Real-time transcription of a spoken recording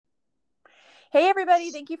Hey,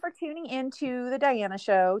 everybody. Thank you for tuning in to the Diana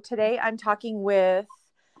Show. Today I'm talking with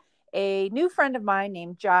a new friend of mine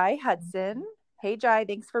named Jai Hudson. Hey, Jai.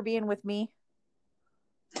 Thanks for being with me.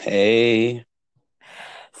 Hey.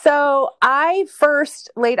 So I first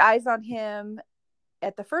laid eyes on him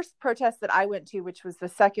at the first protest that I went to, which was the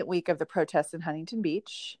second week of the protests in Huntington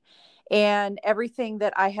Beach. And everything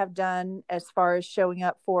that I have done as far as showing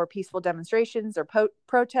up for peaceful demonstrations or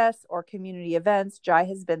protests or community events, Jai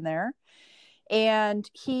has been there. And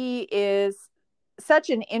he is such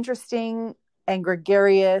an interesting and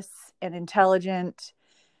gregarious and intelligent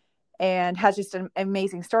and has just an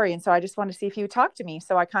amazing story. And so I just wanted to see if he would talk to me.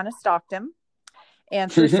 So I kind of stalked him. And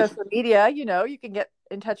through social media, you can get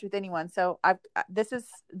in touch with anyone. So I've this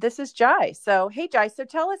is Jai. So hey Jai, so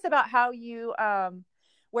tell us about how you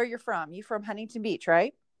where you're from. You from Huntington Beach,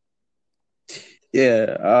 right?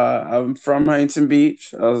 Yeah, I'm from Huntington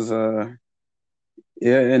Beach. I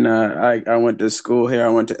went to school here. I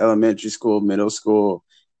went to elementary school, middle school,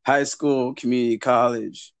 high school, community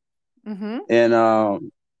college, Mm-hmm. and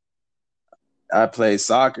I play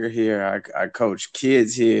soccer here. I coach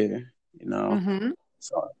kids here, you know. Mm-hmm.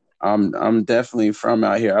 So I'm definitely from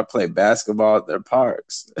out here. I play basketball at their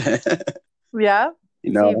parks. Yeah.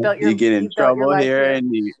 So You get in you built your trouble life here, here.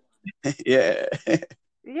 and yeah.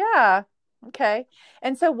 Yeah. Okay.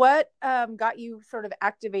 And so what got you sort of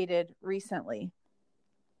activated recently?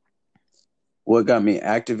 What got me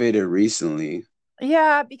activated recently?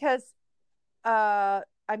 Yeah, because I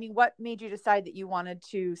mean, what made you decide that you wanted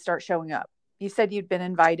to start showing up? You said you'd been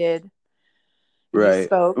invited and you Right.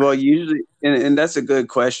 spoke. Well, usually, and that's a good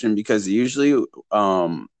question because usually,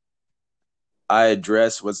 I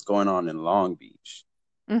address what's going on in Long Beach.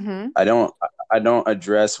 Mm-hmm. I don't, I don't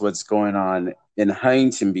address what's going on in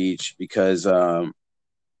Huntington Beach because I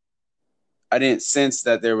didn't sense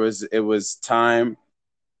that it was time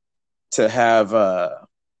to have a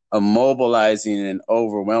mobilizing and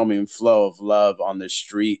overwhelming flow of love on the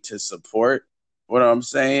street to support what I'm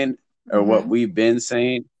saying or what Mm-hmm. we've been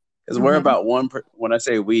saying. Because we're Mm-hmm. about when I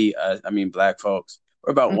say we, I mean Black folks.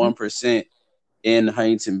 We're about Mm-hmm. 1% in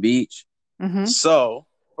Huntington Beach. Mm-hmm. So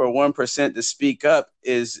for 1% to speak up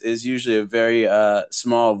is usually a very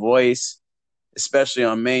small voice, especially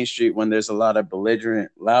on Main Street when there's a lot of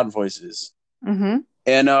belligerent, loud voices. Mm-hmm.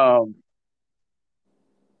 And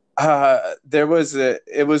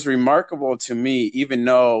it was remarkable to me, even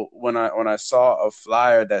though when I saw a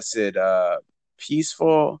flyer that said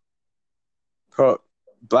peaceful pro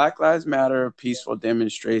Black Lives Matter peaceful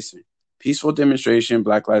demonstration,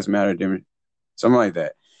 Black Lives Matter something like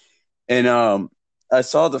that. And I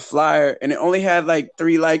saw the flyer and it only had like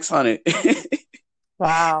 3 likes on it. And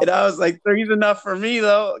Wow. I was like, three's enough for me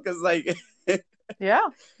though, Yeah.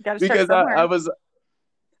 Got to start because somewhere.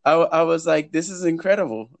 I was like, this is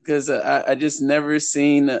incredible because I just never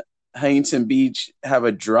seen Huntington Beach have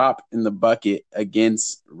a drop in the bucket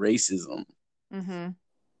against racism. Mm-hmm.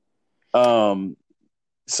 Um,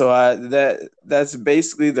 so that's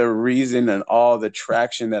basically the reason and all the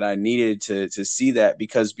traction that I needed to see that,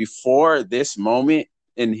 because before this moment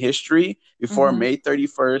in history, before Mm-hmm. May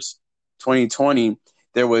 31st, 2020,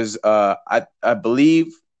 there was I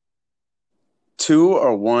believe two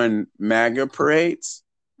or one MAGA parades,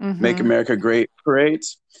 Make Mm-hmm. America Great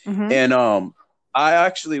parades. Mm-hmm. And I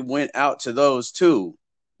actually went out to those too.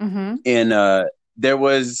 Mm-hmm. And there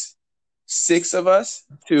was 6 of us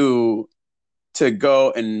to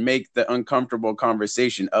go and make the uncomfortable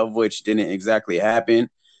conversation, of which didn't exactly happen.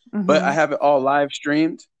 But I Mm-hmm. have it all live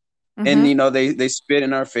streamed. And Mm-hmm. they spit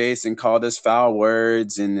in our face and called us foul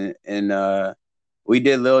words, and we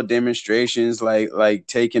did little demonstrations like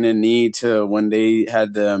taking a knee to when they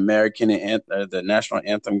had the the national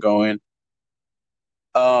anthem going.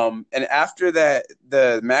 And after that,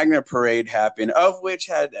 the Magna Parade happened, of which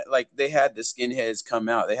had like they had the skinheads come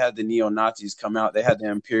out, they had the neo Nazis come out, they had the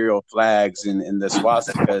imperial flags and the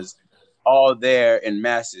swastikas all there in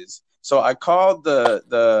masses. So I called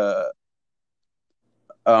the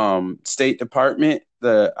State Department.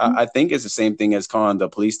 I think it's the same thing as calling the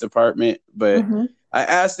police department, but Mm-hmm. I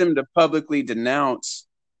asked them to publicly denounce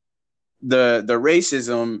the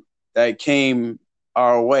racism that came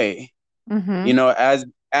our way, Mm-hmm.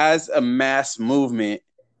 as a mass movement.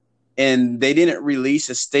 And they didn't release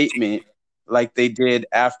a statement like they did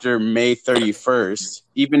after May 31st,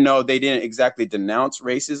 even though they didn't exactly denounce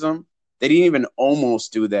racism. They didn't even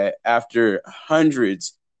almost do that after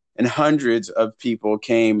hundreds and hundreds of people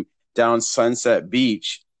came down Sunset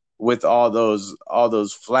Beach with all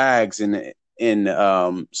those flags and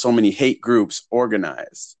so many hate groups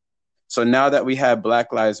organized. So now that we have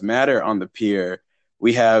Black Lives Matter on the pier,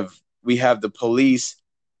 we have we have the police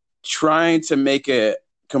trying to make a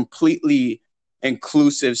completely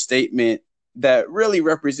inclusive statement that really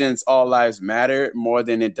represents all lives matter more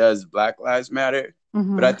than it does Black Lives Matter.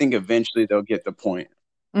 But I Mm-hmm. think eventually they'll get the point.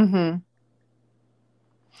 Mm-hmm.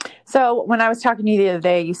 So when I was talking to you the other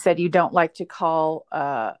day, you said you don't like to call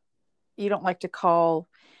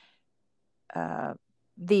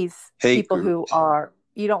these Hate people group. who are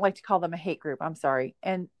you don't like to call them a hate group. I'm sorry,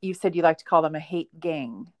 and you said you like to call them a hate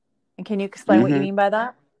gang. And can you explain what you Mm-hmm. mean by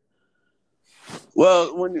that?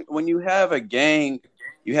 Well, when you have a gang,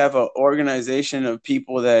 you have an organization of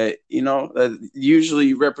people that that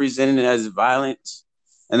usually represented as violence,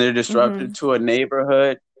 and they're Mm-hmm. disruptive to a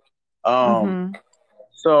neighborhood. Um, Mm-hmm.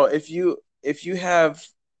 so if you have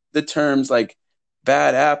the terms like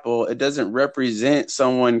bad apple, it doesn't represent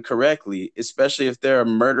someone correctly, especially if they're a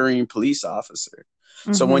murdering police officer.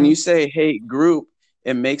 So when Mm-hmm. you say hate group,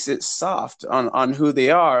 it makes it soft on who they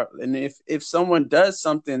are. And if someone does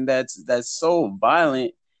something that's so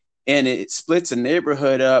violent and it splits a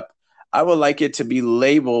neighborhood up, I would like it to be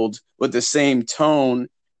labeled with the same tone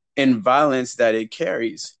and violence that it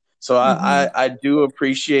carries. So Mm-hmm. I do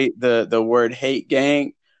appreciate the word hate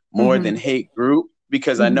gang more than Mm-hmm. hate group,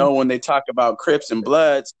 because I Mm-hmm. know when they talk about Crips and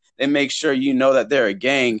Bloods, they make sure you know that they're a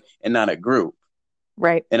gang and not a group.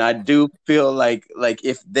 Right. And I do feel like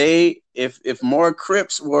if more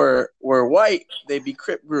Crips were white, they'd be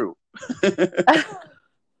Crip group.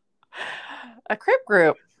 A crip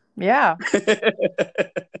group. Yeah.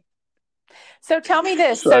 So tell me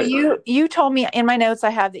this. So So you told me in my notes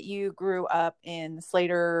I have that you grew up in the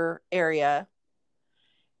Slater area,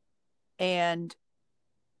 and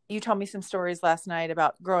you told me some stories last night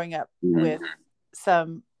about growing up mhm. with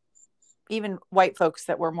some even white folks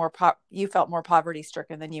that were you felt more poverty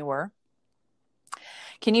stricken than you were.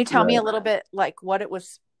 Can you tell me a Right. little bit like what it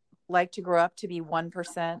was like to grow up to be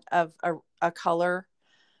 1% of a color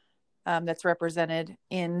that's represented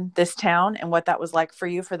in this town, and what that was like for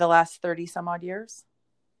you for the last 30 some odd years?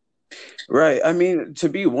 Right. I mean, to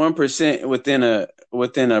be 1% within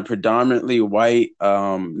a predominantly white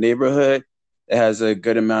neighborhood that has a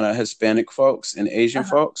good amount of Hispanic folks and Asian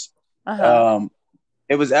Uh-huh. folks, Uh-huh. um,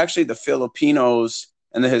 it was actually the Filipinos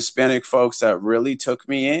and the Hispanic folks that really took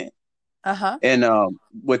me in, Uh-huh. and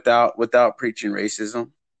without preaching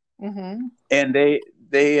racism. Mm-hmm. And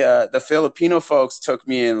the Filipino folks took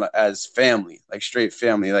me in as family, like straight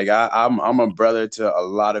family. Like I'm a brother to a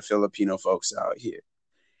lot of Filipino folks out here.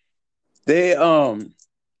 They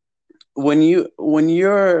when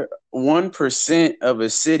you're 1% of a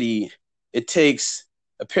city, it takes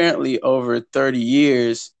apparently over 30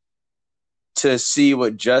 years to see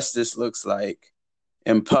what justice looks like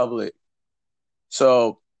in public.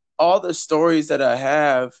 So all the stories that I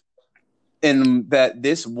have, and that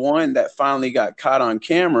this one that finally got caught on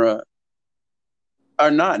camera,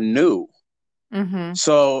 are not new. Mm-hmm.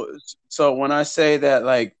 So when I say that,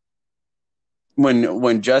 like,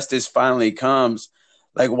 when justice finally comes,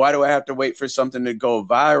 like, why do I have to wait for something to go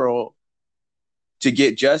viral to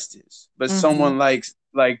get justice? But Mm-hmm. someone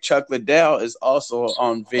like Chuck Liddell is also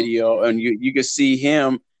on video, and you can see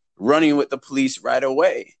him running with the police right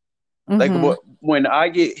away. Like, Mm-hmm. when I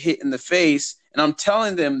get hit in the face, and I'm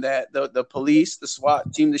telling them that the police, the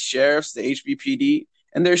SWAT team, the sheriffs, the HBPD,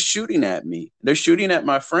 and they're shooting at me. They're shooting at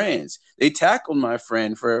my friends. They tackled my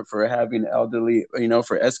friend for having elderly,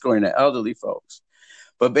 for escorting the elderly folks.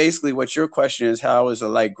 But basically, what your question is, how was it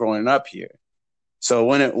like growing up here? So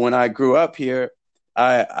when I grew up here,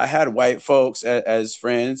 I had white folks as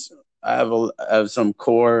friends. I have some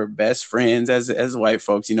core best friends as white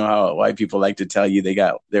folks. You know how white people like to tell you they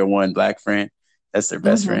got their one black friend. That's their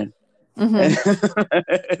best Mm-hmm. friend. Mm-hmm.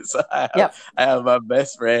 And so Yep. I have my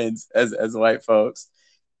best friends as white folks.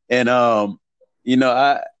 And I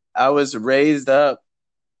was raised up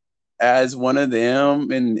as one of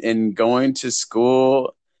them, and going to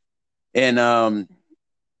school, and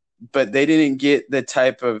but they didn't get the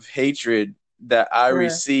type of hatred that I Sure.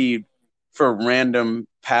 received for random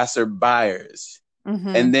passerbyers.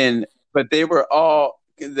 Mm-hmm. And then, but they were all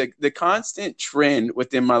the constant trend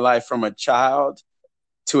within my life, from a child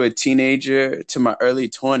to a teenager to my early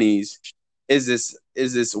 20s, is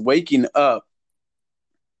this waking up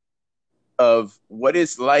of what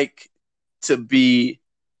it's like to be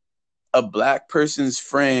a black person's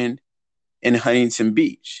friend in Huntington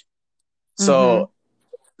Beach. Mm-hmm.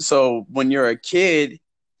 So when you're a kid,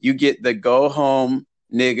 you get the go home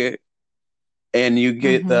nigga, and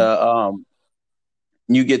Mm-hmm.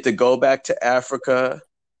 you get to go back to Africa.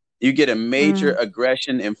 You get a major Mm.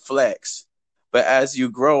 aggression and flex. But as you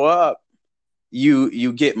grow up,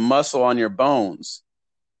 you get muscle on your bones.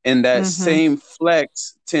 And that Mm-hmm. same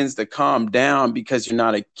flex tends to calm down because you're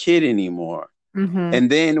not a kid anymore. Mm-hmm. And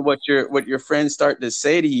then what your friends start to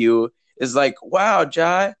say to you is like, wow,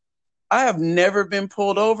 Jai, I have never been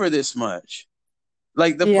pulled over this much.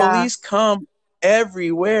 Like the Yeah. police come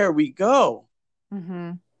everywhere we go.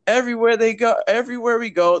 Mm-hmm. Everywhere we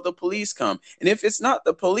go, the police come. And if it's not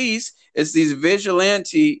the police, it's these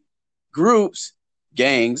vigilante groups,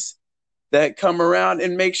 gangs that come around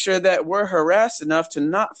and make sure that we're harassed enough to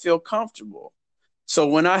not feel comfortable. So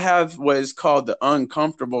when I have what is called the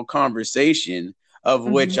uncomfortable conversation, of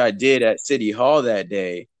which Mm-hmm. I did at City Hall that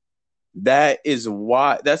day, that's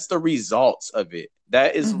the results of it.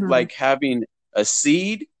 That is Mm-hmm. like having a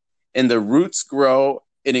seed and the roots grow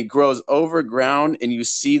and it grows over ground and you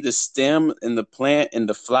see the stem and the plant and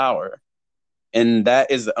the flower. And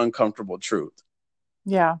that is the uncomfortable truth.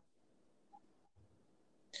 Yeah.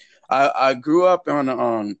 I grew up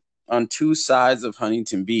on two sides of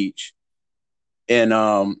Huntington Beach. And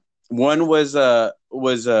one was I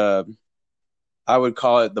would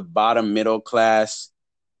call it the bottom middle class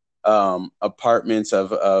apartments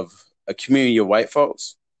of a community of white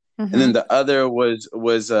folks. And Mm-hmm. then the other was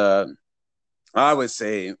I would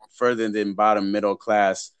say further than bottom middle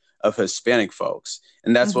class of Hispanic folks,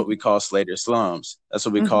 and that's what Mm-hmm. we call Slater slums. That's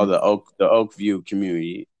what we call Mm-hmm. the Oakview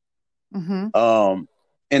community. Mm-hmm. Um,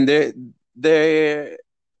 and they're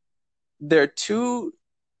they're two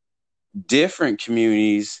different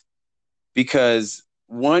communities because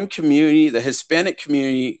one community, the Hispanic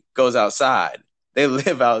community, goes outside. They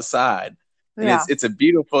live outside, and Yeah. it's a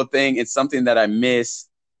beautiful thing. It's something that I miss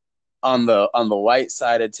on the white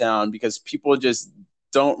side of town because people just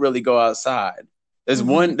don't really go outside.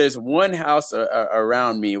 Mm-hmm. There's one house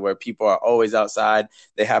around me where people are always outside.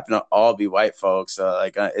 They happen to all be white folks.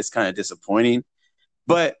 It's kind of disappointing.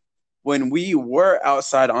 But when we were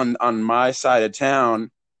outside on my side of town,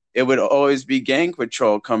 it would always be gang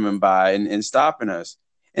patrol coming by and stopping us.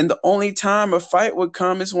 And the only time a fight would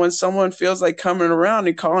come is when someone feels like coming around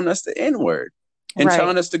and calling us the N word and Right.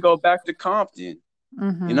 telling us to go back to Compton.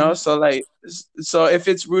 Mm-hmm. So if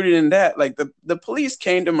it's rooted in that, like the police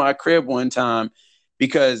came to my crib one time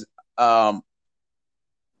because um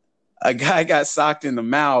a guy got socked in the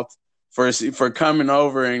mouth for coming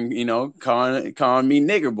over and calling me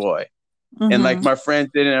nigger boy, and like Mm-hmm. my friends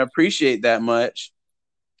didn't appreciate that much,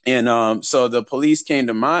 and so the police came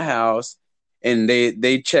to my house and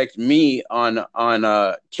they checked me on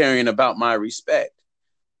caring about my respect,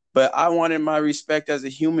 but I wanted my respect as a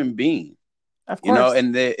human being. Of course.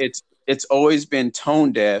 And it's always been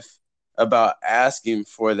tone deaf about asking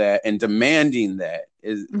for that and demanding that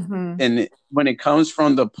is. Mm-hmm. And when it comes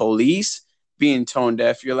from the police being tone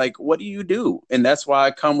deaf, you're like, what do you do? And that's why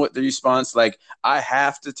I come with the response like, I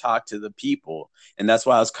have to talk to the people. And that's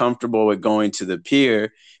why I was comfortable with going to the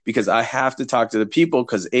pier, because I have to talk to the people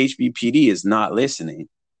because HBPD is not listening.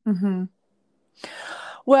 Mm-hmm.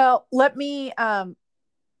 Well, let me ask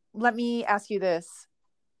you this.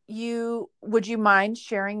 Would you mind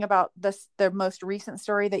sharing about the most recent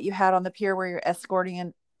story that you had on the pier where you're escorting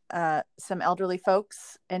in some elderly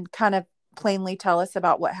folks, and kind of plainly tell us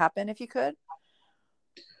about what happened if you could?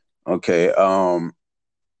 Okay.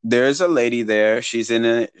 There's a lady there. She's in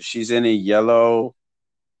a yellow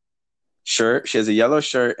shirt. She has a yellow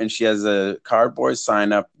shirt and she has a cardboard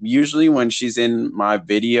sign up. Usually when she's in my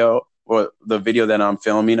video or the video that I'm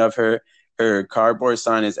filming of her, her cardboard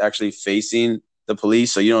sign is actually facing the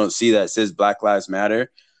police. So you don't see that it says Black Lives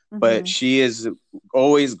Matter. But Mm-hmm. she is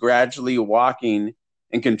always gradually walking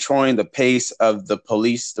and controlling the pace of the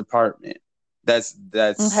police department. That's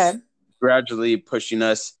Okay. gradually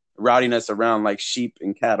routing us around like sheep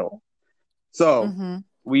and cattle. So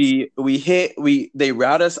Mm-hmm. they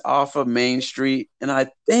route us off of Main Street, and I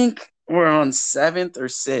think we're on 7th or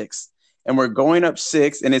 6th, and we're going up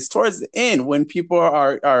 6th, and it's towards the end when people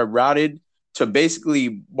are routed to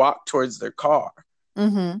basically walk towards their car.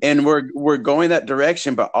 Mm-hmm. And we're going that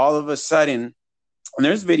direction, but all of a sudden, and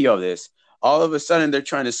there's video of this, all of a sudden they're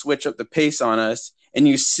trying to switch up the pace on us, and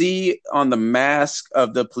you see on the mask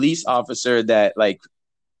of the police officer that like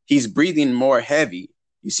he's breathing more heavy.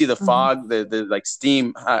 You see the Mm-hmm. fog, the like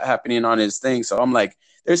steam happening on his thing. So I'm like,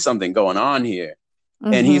 there's something going on here.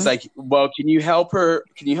 And he's Mm-hmm. like, well, can you help her?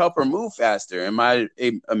 Can you help her move faster? And my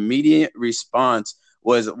immediate response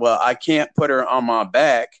was, well, I can't put her on my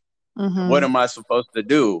back. What Mm-hmm. am I supposed to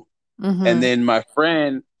do? And Mm-hmm. then my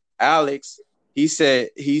friend Alex, he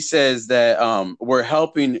says that we're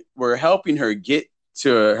helping her get to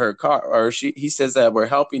her car, or he says that we're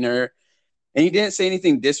helping her And he didn't say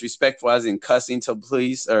anything disrespectful, as in cussing to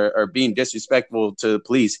police or being disrespectful to the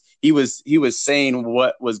police. He was saying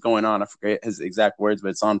what was going on. I forget his exact words, but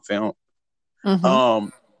it's on film. Mm-hmm.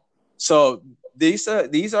 So these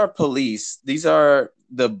are police. These are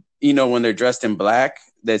when they're dressed in black.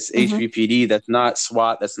 That's Mm-hmm. HVPD. That's not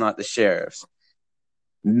SWAT. That's not the sheriffs.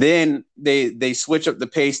 Then they switch up the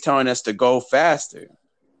pace, telling us to go faster,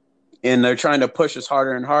 and they're trying to push us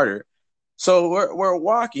harder and harder. So we're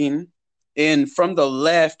walking, and from the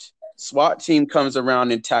left, SWAT team comes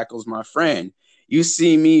around and tackles my friend. You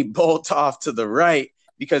see me bolt off to the right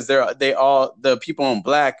because the people in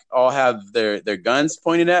black all have their guns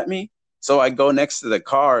pointed at me. So I go next to the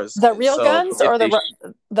cars. The real So guns if or they the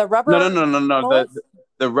no, no, rubber no, no, no. bullets?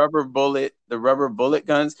 The rubber bullet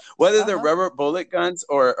guns, whether they're Uh-huh. rubber bullet guns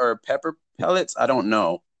or pepper pellets, I don't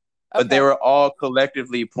know. But they Okay. were all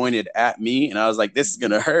collectively pointed at me, and I was like, "This is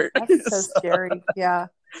gonna hurt." That's so So, scary. Yeah.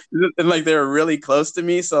 and like they were really close to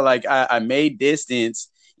me, so like I made distance.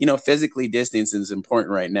 Physically distance is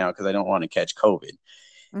important right now because I don't want to catch COVID.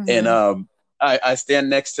 And Mm-hmm. I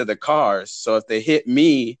stand next to the cars, so if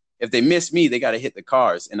they miss me, they got to hit the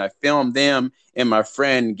cars. And I filmed them and my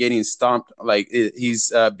friend getting stomped, like he's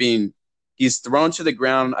thrown to the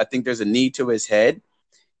ground. I think there's a knee to his head,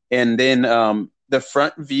 and then the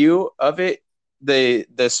front view of it, the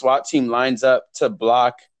SWAT team lines up to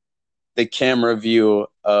block the camera view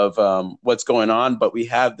of what's going on, but we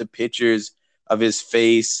have the pictures of his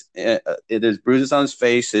face. There's bruises on his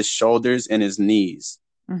face, his shoulders, and his knees.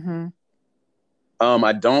 Mm-hmm.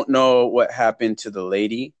 I don't know what happened to the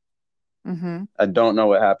lady. Mm-hmm. I don't know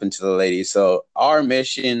what happened to the lady. So our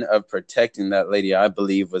mission of protecting that lady, I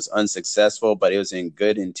believe, was unsuccessful, but it was in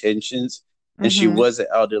good intentions. And she Mm-hmm. was an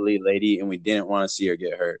elderly lady, and we didn't want to see her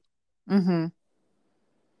get hurt. Mm-hmm.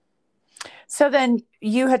 So then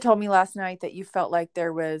you had told me last night that you felt like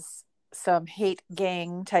there was some hate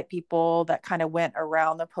gang type people that kind of went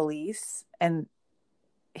around the police and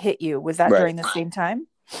hit you. Was that Right. during the same time?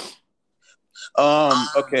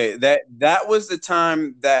 Okay. That was the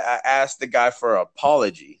time that I asked the guy for an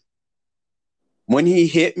apology. When he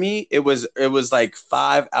hit me, it was like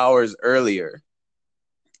 5 hours earlier,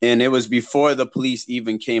 and it was before the police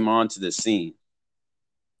even came onto the scene.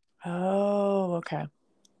 Oh, okay.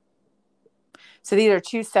 So these are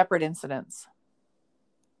two separate incidents.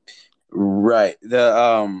 Right.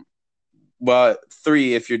 Well,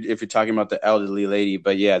 three if you're talking about the elderly lady,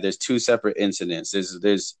 but yeah, there's two separate incidents.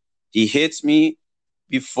 There's he hits me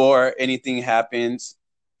before anything happens,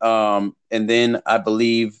 and then I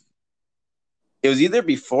believe it was either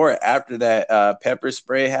before or after that pepper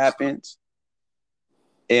spray happens,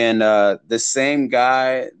 and the same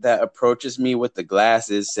guy that approaches me with the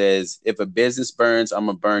glasses says, "If a business burns, I'm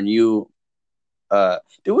gonna burn you."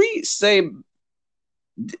 Do we say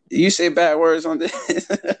you say bad words on this?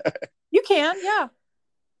 You can, yeah.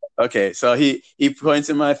 Okay, so he points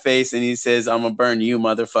in my face and he says, "I'm gonna burn you,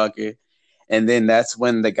 motherfucker." And then that's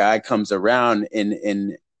when the guy comes around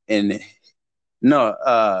and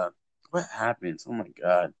no, what happens? Oh my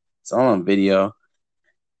god, it's all on video.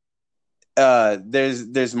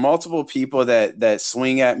 There's multiple people that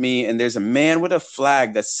swing at me, and there's a man with a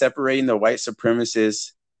flag that's separating the white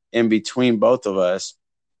supremacists in between both of us.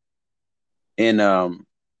 And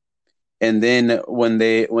and then when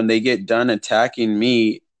they get done attacking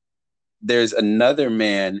me, there's another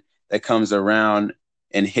man that comes around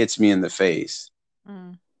and hits me in the face.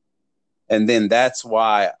 Mm. And then that's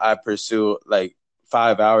why I pursue, like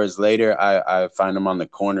 5 hours later, I find him on the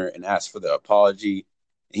corner and ask for the apology.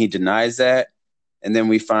 He denies that. And then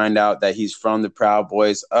we find out that he's from the Proud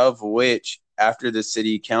Boys, of which, after the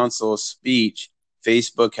city council speech,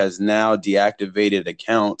 Facebook has now deactivated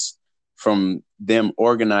accounts from them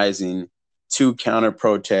organizing two counter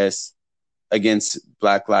protests against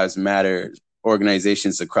Black Lives Matter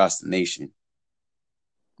organizations across the nation.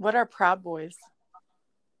 What are Proud Boys?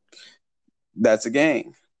 That's a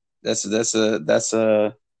gang. That's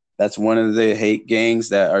one of the hate gangs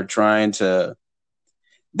that are trying to.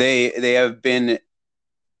 They're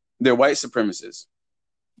white supremacists,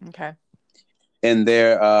 Okay. and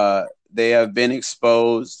they have been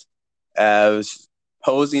exposed as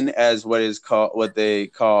posing as what they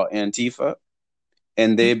call Antifa,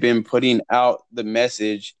 and they've been putting out the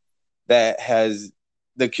message that has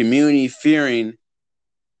the community fearing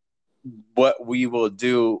what we will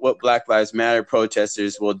do, what Black Lives Matter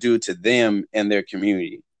protesters will do to them and their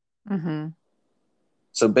community. Mm-hmm.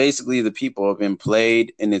 So basically, the people have been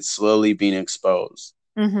played, and it's slowly being exposed.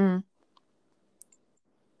 Mm-hmm.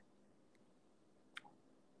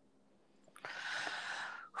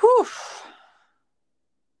 Whew.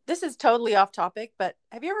 This is totally off topic, but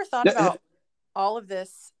have you ever thought about all of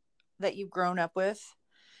this that you've grown up with,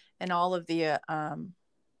 and all of the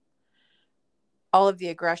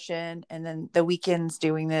aggression, and then the weekends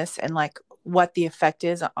doing this, and like what the effect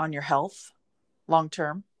is on your health long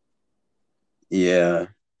term? Yeah.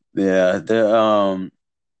 Yeah.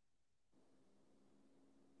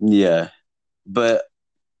 Yeah. But I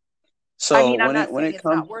so mean, I'm when not saying it it's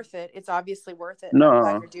not comes, worth it. It's obviously worth it, and I'm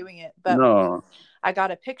glad no, you're doing it. But no. I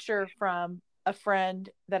got a picture from a friend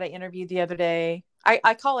that I interviewed the other day.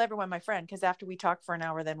 I call everyone my friend because after we talk for an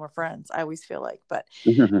hour, then we're friends. I always feel like. But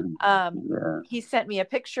Yeah. he sent me a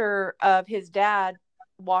picture of his dad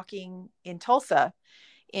walking in Tulsa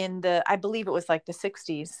in the, I believe it was like the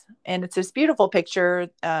 60s. And it's this beautiful picture.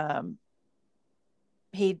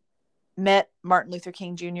 He met Martin Luther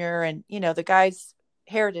King Jr. and, the guy's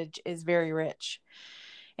heritage is very rich.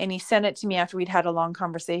 And he sent it to me after we'd had a long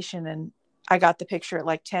conversation. And I got the picture at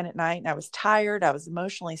like 10 at night, and I was tired. I was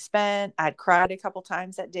emotionally spent. I'd cried a couple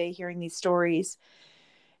times that day hearing these stories.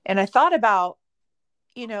 And I thought about,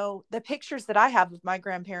 the pictures that I have of my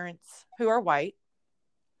grandparents who are white.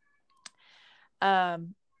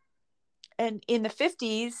 Um, and in the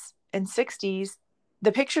 50s and 60s,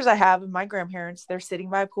 the pictures I have of my grandparents, they're sitting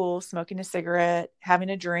by a pool, smoking a cigarette, having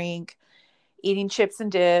a drink, eating chips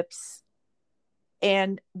and dips.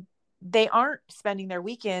 And they aren't spending their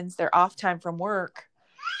weekends, their off time from work.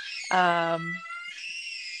 Um,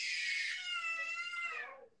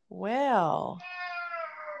 well,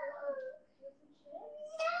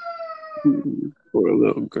 Poor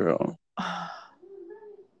little girl.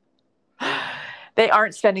 they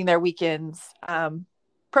aren't spending their weekends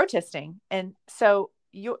protesting. And so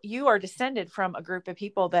you are descended from a group of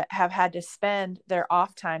people that have had to spend their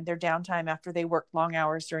off time, their downtime after they work long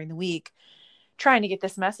hours during the week, trying to get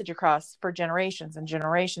this message across for generations and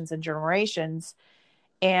generations and generations.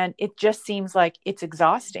 And it just seems like it's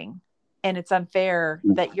exhausting, and it's unfair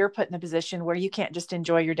that you're put in a position where you can't just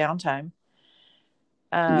enjoy your downtime.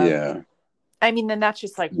 Um, Yeah. I mean, then that's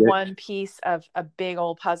just like Yeah. one piece of a big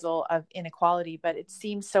old puzzle of inequality, but it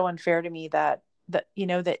seems so unfair to me that that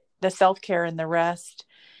the self-care and the rest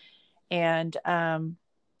and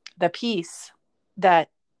the peace that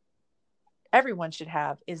everyone should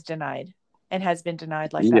have is denied, and has been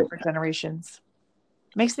denied like Yeah. that for generations.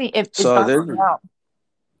 Makes me, it So bums me out.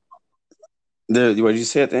 what did you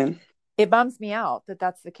say at the end? It bums me out that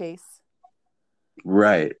that's the case.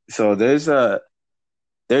 Right. So there's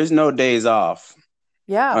no days off,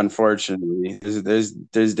 Yeah. unfortunately. There's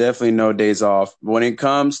definitely no days off. When it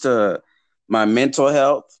comes to my mental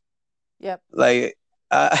health, Yep. like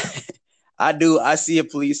I I see a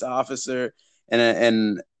police officer,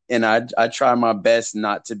 and I try my best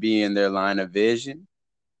not to be in their line of vision.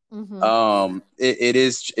 Mm-hmm. It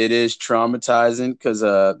is traumatizing because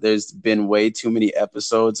there's been way too many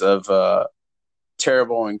episodes of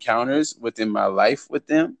terrible encounters within my life with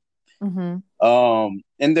them. Mm-hmm.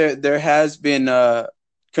 And there has been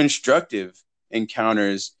constructive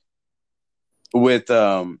encounters with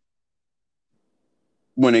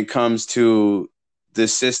when it comes to the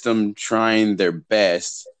system trying their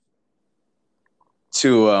best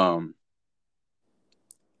to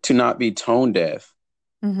not be tone deaf.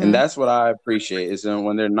 And Mm-hmm. that's what I appreciate is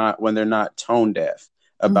when they're not tone deaf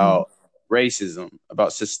Mm-hmm. about racism,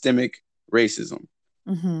 about systemic racism.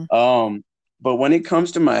 Mm-hmm. Um, but when it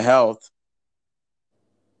comes to my health,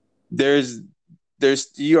 there's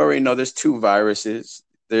you already know there's two viruses.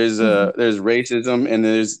 Mm-hmm. There's racism, and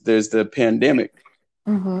there's the pandemic.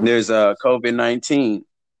 Mm-hmm. There's COVID-19.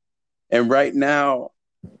 And right now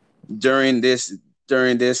during this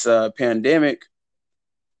pandemic,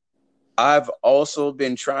 I've also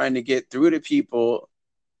been trying to get through to people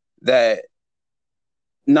that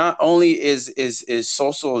not only is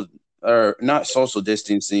social, or not social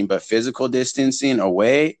distancing, but physical distancing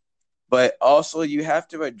away, but also you have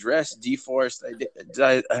to address deforestation.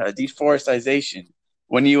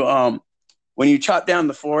 When you chop down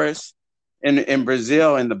the forest in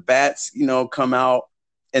Brazil, and the bats come out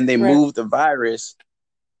and they Right. move the virus,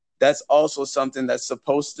 that's also something that's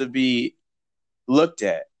supposed to be looked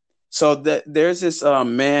at. So there's this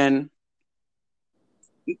man.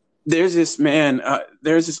 There's this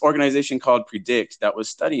organization called Predict that was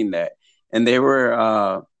studying that, and they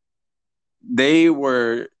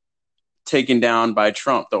were taken down by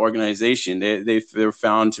Trump. The organization, they're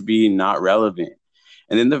found to be not relevant,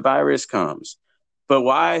 and then the virus comes. But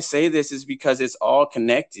why I say this is because it's all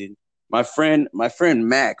connected. My friend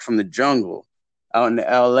Mac from the jungle out in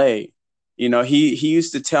LA, he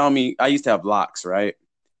used to tell me, I used to have locks, right?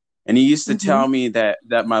 And he used to Mm-hmm. tell me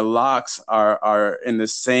that my locks are in the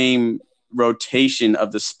same rotation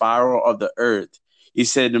of the spiral of the earth. He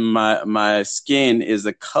said, my skin is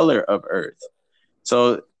the color of earth.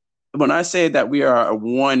 So when I say that we are a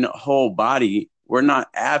one whole body, we're not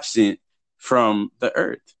absent from the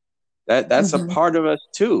earth. That's a Mm-hmm. part of us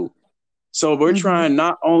too. So we're Mm-hmm. trying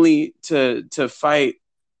not only to fight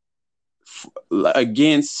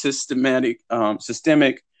against systemic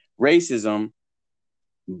racism,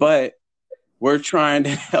 but we're trying to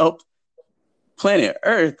help planet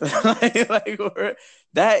Earth.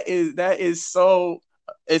 That is so.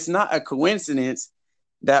 It's not a coincidence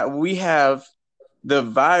that we have the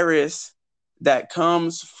virus that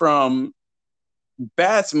comes from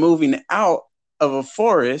bats moving out of a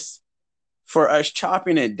forest for us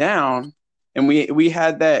chopping it down. And we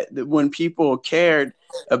had that when people cared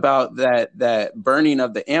about that burning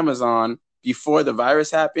of the Amazon before the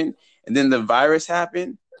virus happened, and then the virus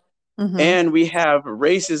happened, Mm-hmm. and we have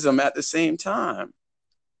racism at the same time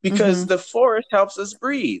because Mm-hmm. the forest helps us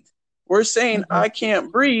breathe. We're saying Mm-hmm. I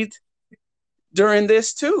can't breathe during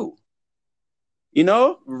this too. You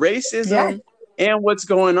know, Yeah. racism and what's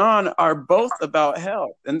going on are both about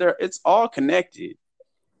health, and it's all connected.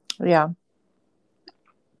 Yeah.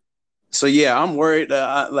 So yeah, I'm worried.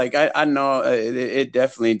 I know it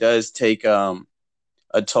definitely does take a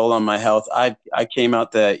toll on my health. I came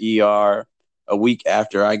out the ER a week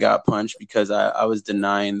after I got punched because I was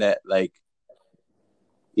denying that, like,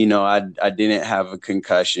 I didn't have a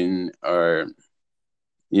concussion, or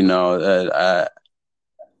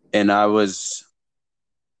and I was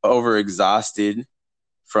overexhausted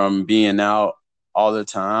from being out all the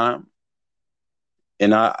time.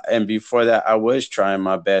 And before that, I was trying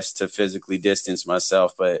my best to physically distance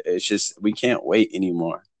myself, but it's just we can't wait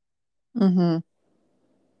anymore. Mm-hmm.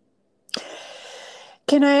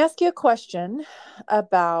 Can I ask you a question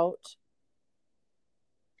about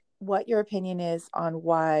what your opinion is on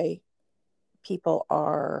why people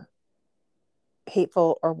are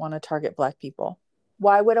hateful or want to target Black people?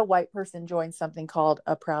 Why would a white person join something called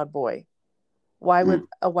a Proud Boy? Why would Mm.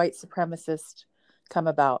 a white supremacist come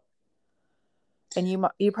about? And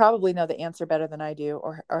you probably know the answer better than I do,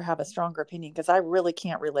 or have a stronger opinion, because I really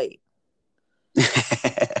can't relate. I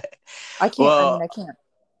can't. I mean, Well, I can't.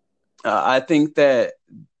 I think that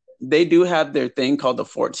they do have their thing called the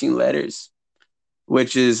 14 letters,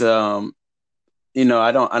 which is I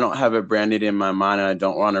don't have it branded in my mind, and I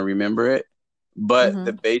don't want to remember it. But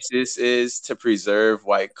the Mm-hmm. basis is to preserve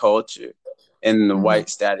white culture and the Mm-hmm. white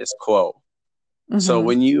status quo. So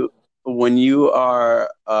Mm-hmm.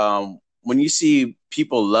 when you see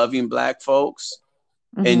people loving Black folks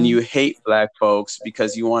and Mm-hmm. you hate Black folks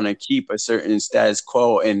because you want to keep a certain status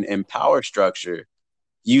quo and power structure,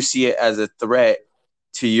 you see it as a threat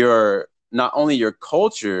to your not only your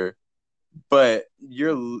culture, but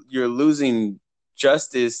you're losing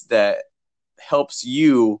justice that helps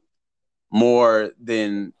you more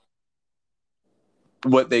than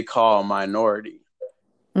what they call a minority.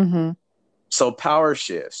 Mm-hmm. So power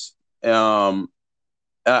shifts. Um,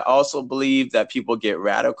 I also believe that people get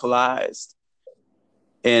radicalized,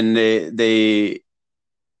 and they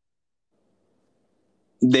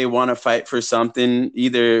want to fight for something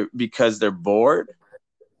either because they're bored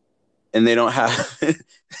and they don't have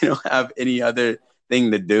they don't have any other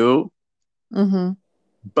thing to do. Mm-hmm.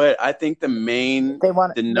 But I think the main They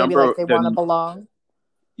want, the maybe number like they want to the belong.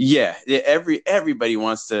 yeah, everybody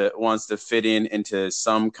wants to fit into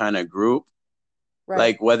some kind of group, Right.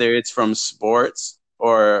 like whether it's from sports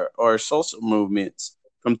or social movements,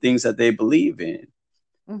 from things that they believe in.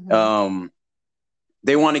 Mm-hmm. um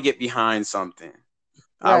they want to get behind something.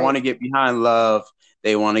 I Right. want to get behind love.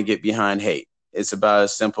 They want to get behind hate. It's about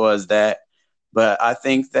as simple as that. But I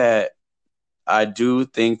do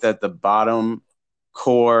think that the bottom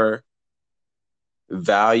core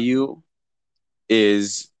value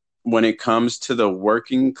is, when it comes to the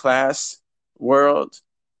working class world,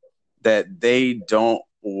 that they don't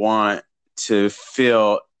want to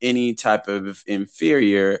feel any type of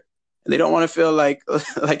inferior, and they don't want to feel like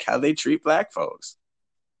like how they treat Black folks.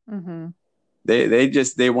 Mm-hmm.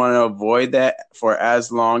 They want to avoid that for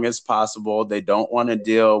as long as possible. They don't want to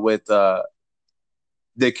deal with the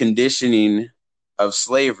conditioning of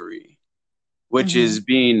slavery, which Mm-hmm. is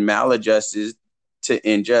being maladjusted to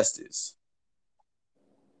injustice.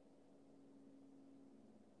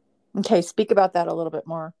 Okay, speak about that a little bit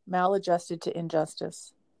more. Maladjusted to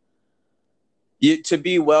injustice. To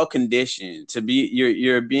be well conditioned, to be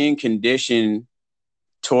you're being conditioned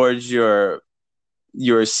towards your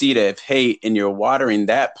seed of hate, and you're watering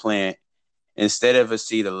that plant instead of a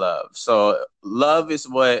seed of love. So love is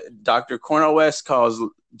what Dr. Cornel West calls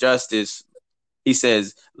justice. He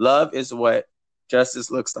says love is what justice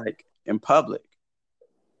looks like in public.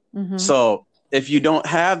 Mm-hmm. So if you don't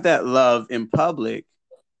have that love in public,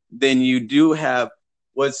 then you do have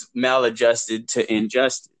what's maladjusted to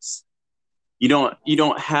injustice. You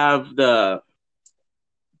don't have the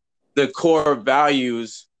core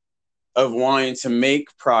values of wanting to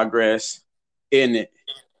make progress in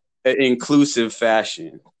an inclusive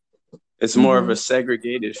fashion. It's more of Mm-hmm. a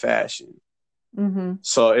segregated fashion. Mm-hmm.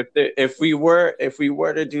 So if we were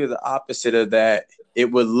to do the opposite of that,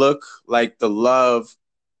 it would look like the love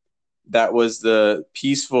that was the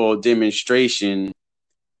peaceful demonstration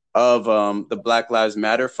of the Black Lives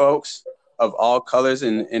Matter folks of all colors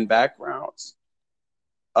and backgrounds.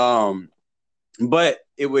 Um, but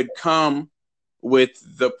it would come with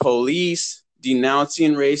the police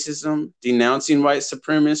denouncing racism, denouncing white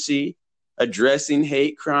supremacy, addressing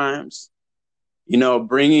hate crimes,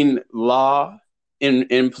 bringing law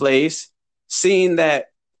in place, seeing that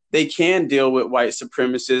they can deal with white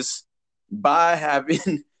supremacists by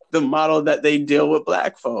having the model that they deal with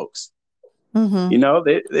black folks. Mm-hmm.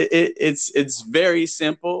 It's very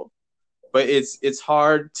simple, but it's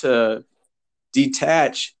hard to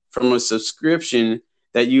detach from a subscription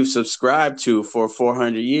that you've subscribed to for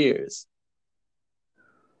 400 years.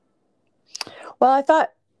 Well, I thought,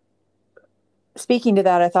 speaking to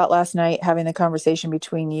that, I thought last night having the conversation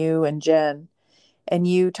between you and Jen, and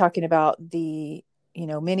you talking about the,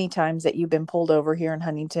 many times that you've been pulled over here in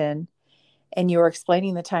Huntington, and you were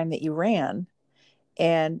explaining the time that you ran.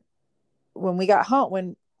 And when we got home,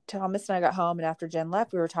 when Thomas and I got home and after Jen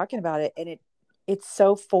left, we were talking about it, and it's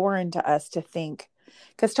so foreign to us to think,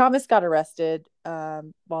 because Thomas got arrested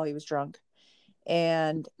while he was drunk,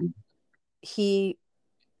 and he,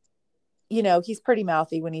 he's pretty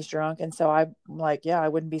mouthy when he's drunk. And so I'm like, yeah, I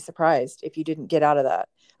wouldn't be surprised if you didn't get out of that.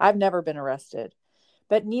 I've never been arrested,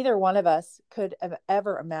 but neither one of us could have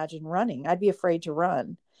ever imagined running. I'd be afraid to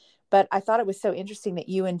run. But I thought it was so interesting that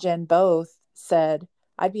you and Jen both said,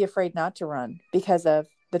 I'd be afraid not to run because of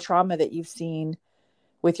the trauma that you've seen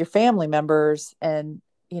with your family members and,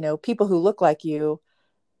 people who look like you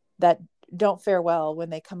that don't fare well when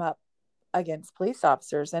they come up against police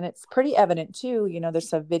officers. And it's pretty evident too.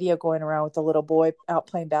 There's a video going around with a little boy out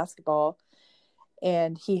playing basketball,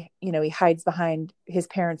 and he hides behind his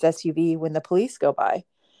parents' SUV when the police go by.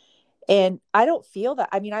 And I don't feel that.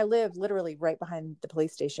 I mean, I live literally right behind the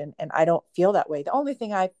police station, and I don't feel that way. The only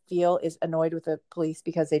thing I feel is annoyed with the police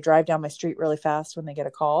because they drive down my street really fast when they get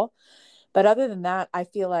a call. But other than that, I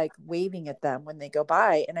feel like waving at them when they go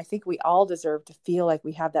by. And I think we all deserve to feel like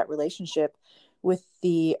we have that relationship with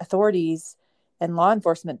the authorities and law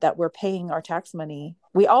enforcement, that we're paying our tax money.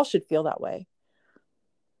 We all should feel that way.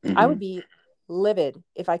 I would Mm-hmm. be livid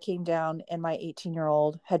if I came down and my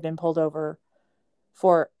 18-year-old had been pulled over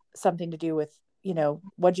for something to do with,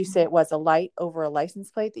 what'd you say it was, a light over a license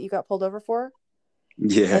plate that you got pulled over for?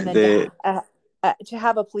 Yeah, And then to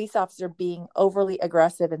have a police officer being overly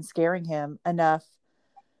aggressive and scaring him enough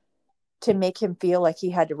to make him feel like he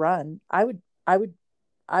had to run. I would, I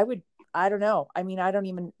don't know. I mean, I don't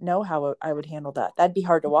even know how I would handle that. That'd be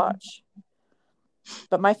hard to watch.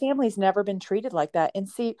 But my family's never been treated like that. And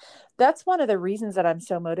see, that's one of the reasons that I'm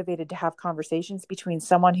so motivated to have conversations between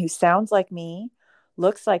someone who sounds like me,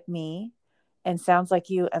 looks like me, and sounds like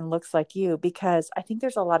you and looks like you, because I think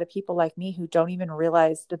there's a lot of people like me who don't even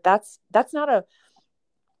realize that that's not a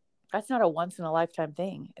once in a lifetime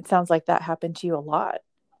thing. It sounds like that happened to you a lot.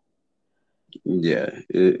 yeah,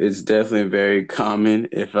 it's definitely very common.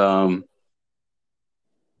 If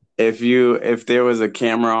there was a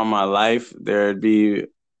camera on my life, there'd be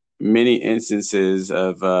many instances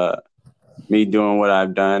of me doing what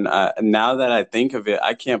I've done. Now that I think of it,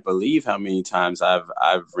 I can't believe how many times I've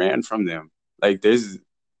ran from them. Like there's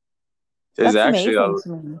That's actually amazing to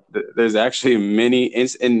me. there's actually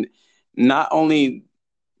and not only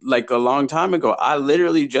like a long time ago. I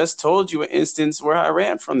literally just told you an instance where I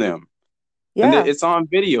ran from them, and Yeah, it's on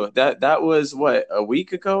video. That was what, a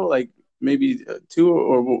week ago, like maybe two,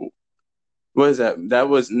 or what is that? That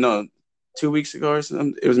was, no, 2 weeks ago or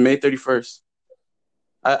something. It was May 31st.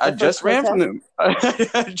 I the first just ran from protest. them.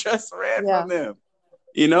 I just ran from Yeah. them.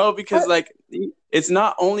 I, Because like it's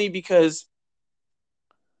not only because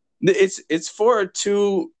it's for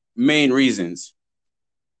two main reasons.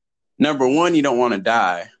 Number one, you don't want to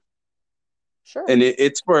die, sure. and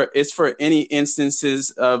it's for any instances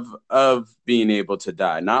of being able to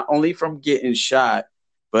die, not only from getting shot,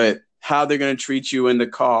 but how they're going to treat you in the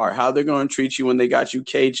car, how they're going to treat you when they got you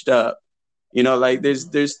caged up. Like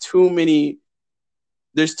Mhm.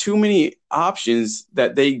 there's too many options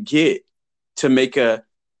that they get to make a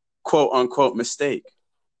quote unquote mistake,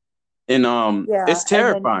 and Yeah. it's And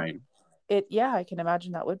then terrifying. yeah, I can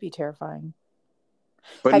imagine that would be terrifying.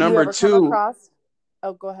 But Have you number ever come two, across?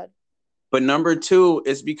 Oh, go ahead. but number two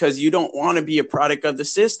is because you don't want to be a product of the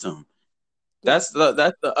system. Yeah.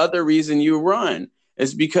 That's the other reason you run.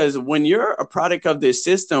 Is because when you're a product of this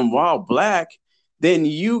system while black, then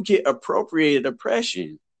you get appropriated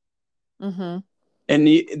oppression. Mm-hmm.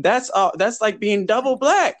 And that's like being double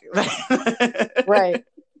black. Right.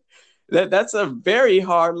 That's a very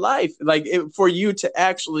hard life. Like for you to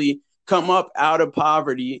actually come up out of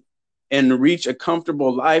poverty and reach a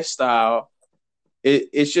comfortable lifestyle,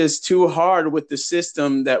 it's just too hard with the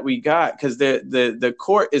system that we got, because the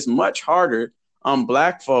court is much harder on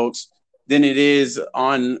black folks than it is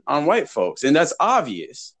on white folks, and that's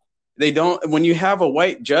obvious. They don't, when you have a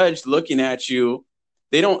white judge looking at you,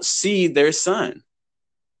 they don't see their son.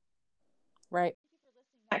 Right.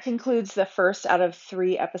 That concludes the first out of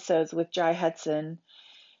 3 episodes with Jai Hudson.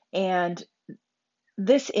 And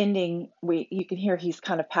this ending, you can hear he's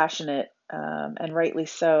kind of passionate, and rightly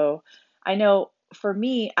so. I know for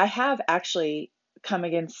me, I have actually come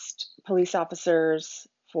against police officers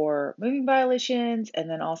for moving violations, and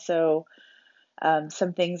then also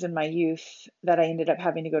some things in my youth that I ended up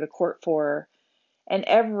having to go to court for. And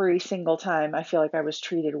every single time, I feel like I was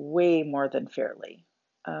treated way more than fairly.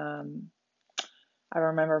 Um, I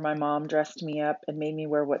remember my mom dressed me up and made me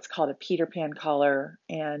wear what's called a Peter Pan collar,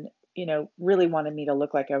 and really wanted me to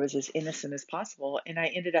look like I was as innocent as possible. And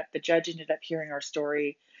the judge ended up hearing our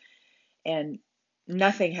story, and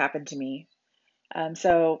nothing happened to me.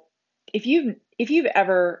 So if you've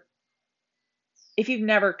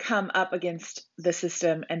never come up against the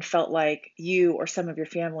system and felt like you or some of your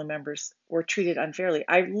family members were treated unfairly,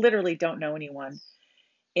 I literally don't know anyone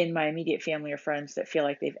in my immediate family or friends that feel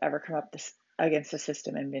like they've ever come up against the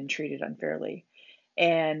system and been treated unfairly.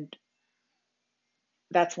 And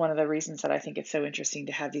that's one of the reasons that I think it's so interesting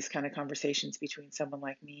to have these kind of conversations between someone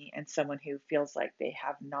like me and someone who feels like they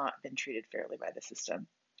have not been treated fairly by the system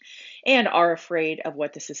and are afraid of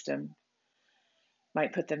what the system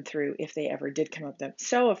might put them through if they ever did come up with them.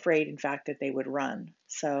 So afraid, in fact, that they would run.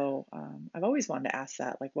 So I've always wanted to ask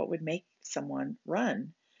that, like, what would make someone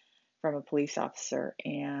run from a police officer?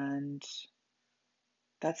 And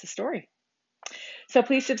that's the story. So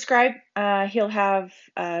please subscribe. He'll have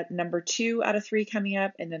number 2 out of 3 coming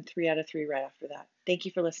up, and then 3 out of 3 right after that. Thank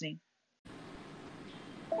you for listening.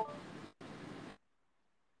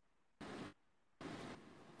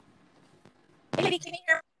 Katie, can you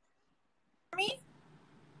hear me?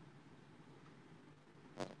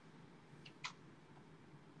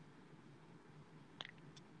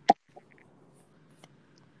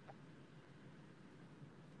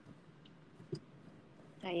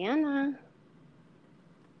 Diana.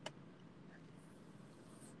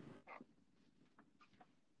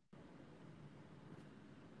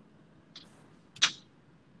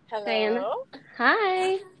 Hello. Diana.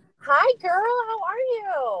 Hi. Hi, girl. How are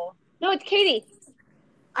you? No, it's Katie.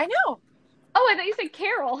 I know. Oh, I thought you said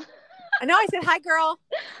Carol. I know. I said hi, girl.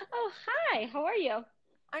 Oh, hi. How are you?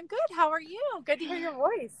 I'm good. How are you? Good to hear your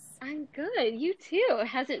voice. I'm good. You too. It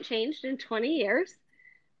hasn't changed in 20 years.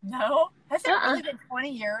 No? Has it really been 20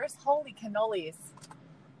 years? Holy cannolis.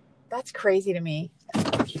 That's crazy to me.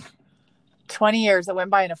 20 years. It went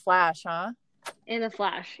by in a flash, huh? In a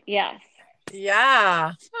flash, yes.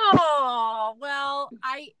 Yeah. Oh, well,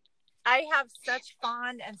 I have such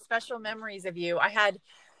fond and special memories of you. I had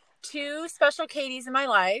 2 special Katies in my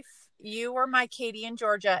life. You were my Katie in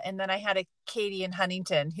Georgia, and then I had a Katie in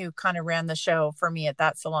Huntington who kind of ran the show for me at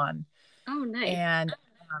that salon. Oh, nice. And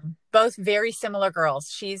both very similar girls.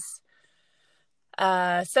 She's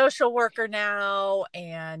a social worker now,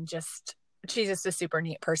 and she's just a super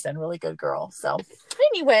neat person, really good girl. So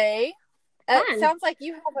anyway, it sounds like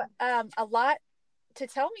you have a lot to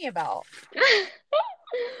tell me about.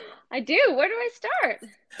 I do. Where do I start?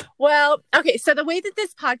 Well, okay. So the way that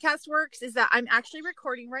this podcast works is that I'm actually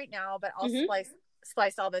recording right now, but I'll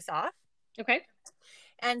slice all this off. Okay.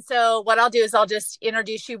 And so what I'll do is I'll just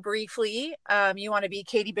introduce you briefly. You want to be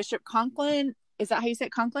Katie Bishop Conklin. Is that how you say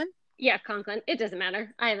it, Conklin? Yeah, Conklin. It doesn't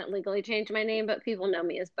matter. I haven't legally changed my name, but people know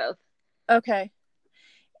me as both. Okay.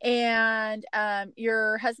 And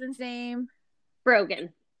your husband's name?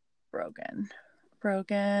 Brogan.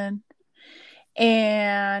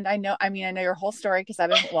 And I know your whole story because I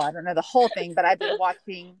don't know the whole thing, but I've been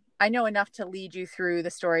watching. I know enough to lead you through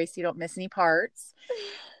the story so you don't miss any parts.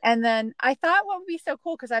 And then I thought what would be so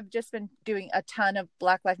cool, because I've just been doing a ton of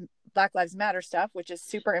Black Lives Matter stuff, which is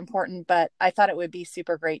super important, but I thought it would be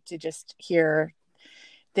super great to just hear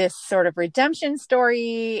this sort of redemption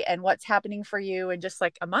story and what's happening for you in just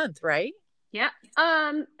like a month, right? Yeah.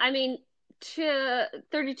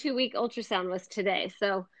 32-week ultrasound was today.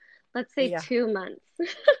 So Let's say Yeah. 2 months.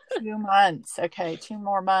 2 months. Okay, 2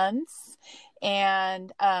 more months.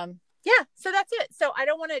 And yeah, so that's it. So I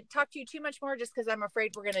don't want to talk to you too much more just because I'm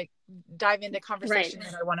afraid we're going to dive into conversation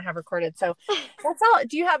that I want to have recorded. So that's all.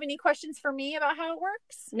 Do you have any questions for me about how it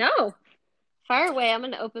works? No. Fire away. I'm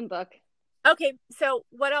an open book. Okay, so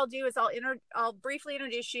what I'll do is I'll briefly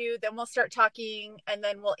introduce you, then we'll start talking, and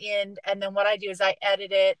then we'll end. And then what I do is I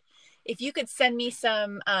edit it. If you could send me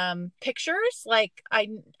some pictures, like I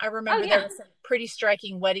remember there were some pretty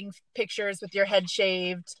striking wedding pictures with your head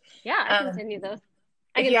shaved. Yeah, I can send you those.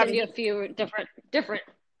 I can send you a few different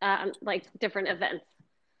events.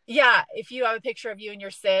 Yeah, if you have a picture of you and your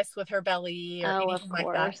sis with her belly or anything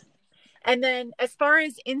like that. And then as far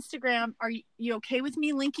as Instagram, are you okay with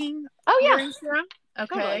me linking your Instagram?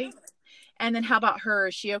 Okay. Totally. And then how about her?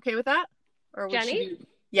 Is she okay with that? Or would Jenny? she be...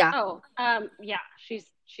 Yeah. Oh, yeah, she's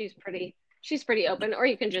pretty open, or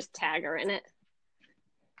you can just tag her in it.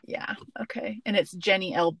 Yeah. Okay. And it's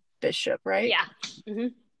Jenny L. Bishop, right? Yeah.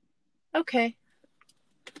 Mm-hmm. Okay.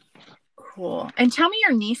 Cool. And tell me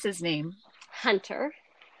your niece's name. Hunter.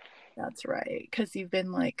 That's right. Because you've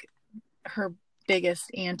been like her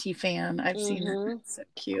biggest auntie fan. I've seen her. It's so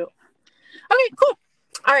cute. Okay, cool.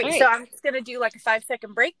 All right. So I'm just going to do like a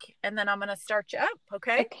 5-second break and then I'm going to start you up.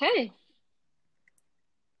 Okay. Okay.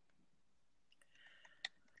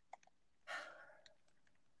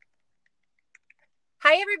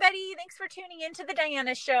 Hi, everybody. Thanks for tuning into the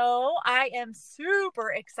Diana Show. I am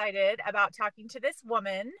super excited about talking to this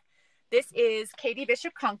woman. This is Katie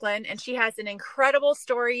Bishop Conklin, and she has an incredible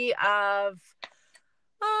story of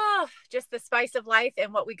just the spice of life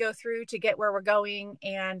and what we go through to get where we're going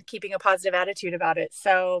and keeping a positive attitude about it.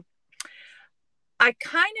 So I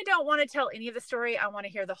kind of don't want to tell any of the story. I want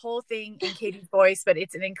to hear the whole thing in Katie's voice, but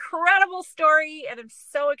it's an incredible story and I'm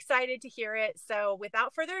so excited to hear it. So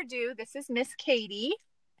without further ado, this is Miss Katie.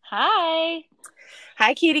 Hi.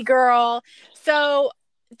 Hi, Katie girl. So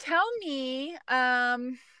tell me,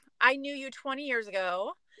 I knew you 20 years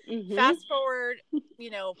ago. Mm-hmm. Fast forward,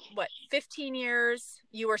 15 years,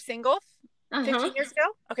 you were single? 15 years ago?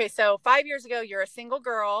 Okay, so 5 years ago, you're a single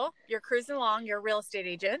girl. You're cruising along. You're a real estate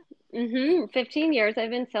agent. 15 years I've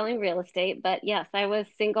been selling real estate. But yes, I was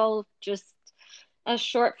single just a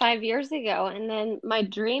short 5 years ago. And then my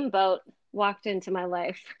dream boat walked into my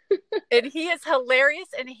life. And he is hilarious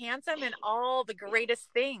and handsome and all the greatest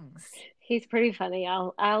things. He's pretty funny.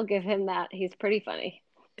 I'll give him that. He's pretty funny.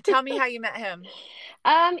 Tell me how you met him.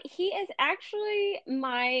 He is actually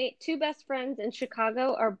my two best friends in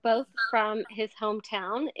Chicago are both from his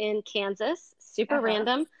hometown in Kansas. Super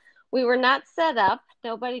random. We were not set up.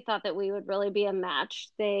 Nobody thought that we would really be a match.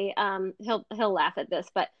 They he'll laugh at this,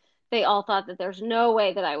 but they all thought that there's no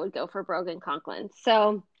way that I would go for Brogan Conklin.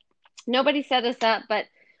 So nobody set us up, but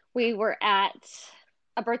we were at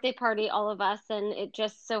a birthday party, all of us, and it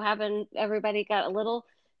just so happened everybody got a little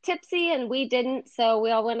tipsy and we didn't, so we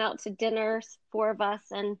all went out to dinner, 4 of us,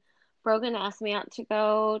 and Brogan asked me out to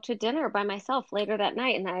go to dinner by myself later that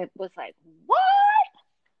night, and I was like,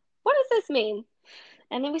 what does this mean?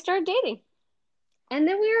 And then we started dating, and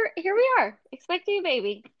then here we are expecting a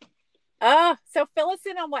baby. So fill us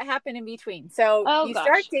in on what happened in between. So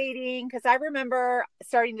start dating, because I remember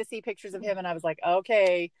starting to see pictures of him and I was like,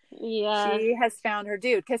 okay, yeah, she has found her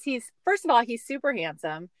dude, because first of all, he's super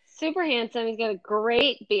handsome. Super handsome. He's got a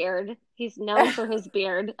great beard. He's known for his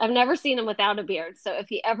beard. I've never seen him without a beard. So if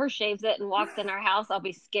he ever shaves it and walks in our house, I'll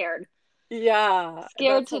be scared. Yeah.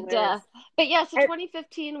 Scared to death. But yeah, so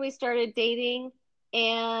 2015, we started dating.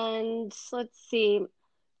 And let's see,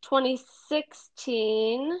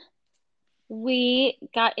 2016, we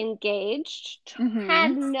got engaged.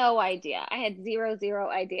 Had no idea. I had zero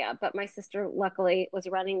idea. But my sister, luckily, was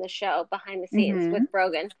running the show behind the scenes with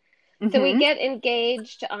Brogan. So we get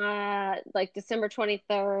engaged like December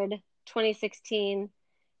 23rd, 2016,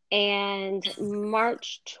 and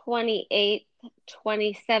March 28th,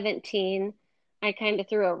 2017, I kind of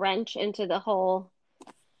threw a wrench into the whole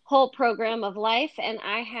program of life, and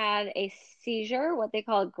I had a seizure, what they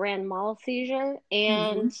call a grand mal seizure,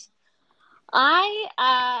 and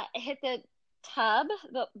I hit the tub,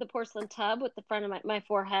 the porcelain tub with the front of my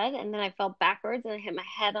forehead, and then I fell backwards and I hit my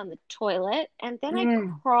head on the toilet, and then I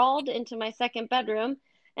crawled into my second bedroom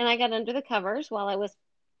and I got under the covers while I was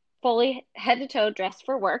fully head to toe dressed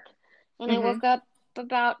for work, and I woke up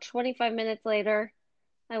about 25 minutes later.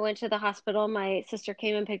 I went to the hospital. My sister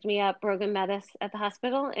came and picked me up. Brogan met us at the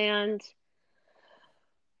hospital, and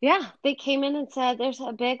yeah, they came in and said, there's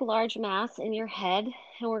a big large mass in your head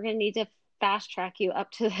and we're going to need to fast track you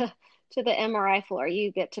up to the MRI floor.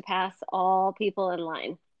 You get to pass all people in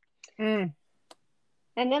line.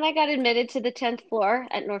 And then I got admitted to the 10th floor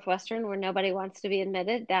at Northwestern where nobody wants to be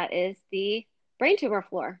admitted. That is the brain tumor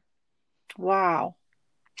floor. Wow.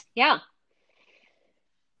 Yeah,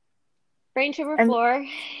 brain tumor And floor.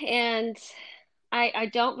 And I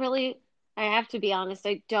don't really, I have to be honest,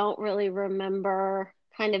 I don't really remember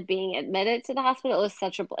kind of being admitted to the hospital. It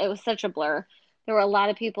was such a blur. There were a lot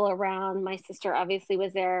of people around. My sister obviously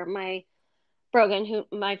was there. My Brogan, who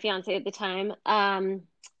my fiance at the time,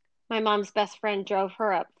 my mom's best friend drove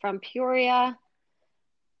her up from Peoria.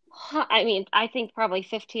 I mean, I think probably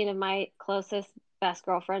 15 of my closest best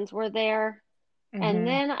girlfriends were there. And mhm,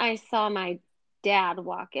 then I saw my dad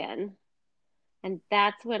walk in, and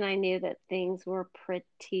that's when I knew that things were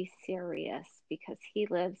pretty serious because he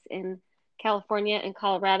lives in California and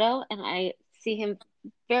Colorado, and I see him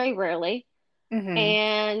very rarely. mhm,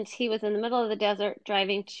 And he was in the middle of the desert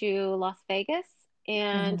driving to Las Vegas,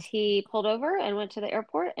 and mhm, he pulled over and went to the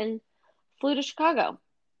airport and flew to Chicago.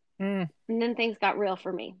 mm, And then things got real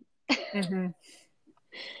for me. mhm.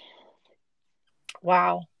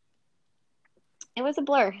 Wow. It was a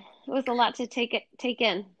blur. It was a lot to take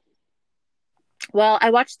in. Well, I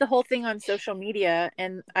watched the whole thing on social media,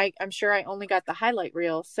 and I'm sure I only got the highlight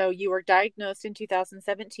reel. So you were diagnosed in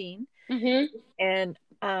 2017, Mm-hmm. and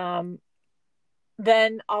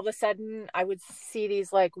then all of a sudden I would see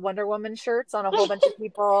these like Wonder Woman shirts on a whole bunch of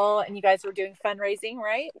people, and you guys were doing fundraising,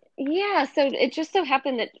 right? Yeah, so it just so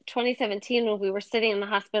happened that 2017, when we were sitting in the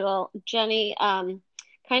hospital, Jenny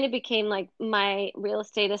kind of became like my real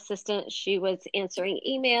estate assistant. She was answering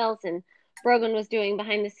emails, and Brogan was doing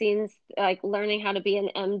behind the scenes, like learning how to be an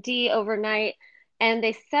MD overnight. And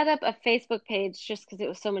they set up a Facebook page just because it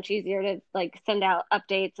was so much easier to like send out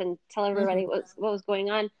updates and tell everybody Mm-hmm. what was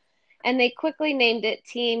going on. And they quickly named it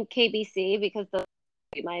Team KBC because those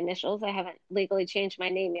are my initials. I haven't legally changed my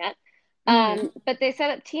name yet. Mm-hmm. But they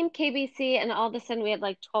set up Team KBC, and all of a sudden we had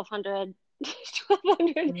like 1,200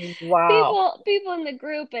 Wow. people in the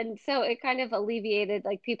group, and so it kind of alleviated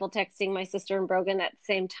like people texting my sister and Brogan at the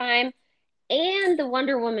same time. And the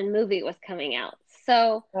Wonder Woman movie was coming out,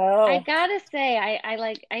 so I Oh. gotta say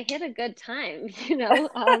I hit a good time, you know.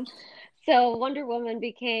 So Wonder Woman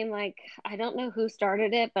became like, I don't know who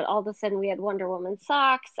started it, but all of a sudden we had Wonder Woman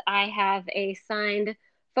socks. I have a signed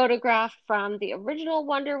photograph from the original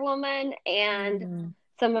Wonder Woman and Mm-hmm.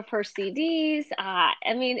 some of her CDs.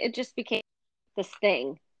 I mean, it just became this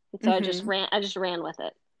thing. And so Mm-hmm. I just ran with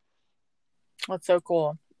it. That's so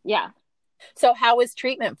cool. Yeah. So how was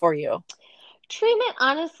treatment for you? Treatment,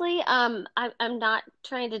 honestly, I'm not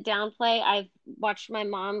trying to downplay. I've watched my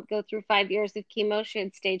mom go through 5 years of chemo. She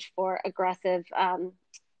had stage 4 aggressive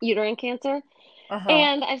uterine cancer. Uh-huh.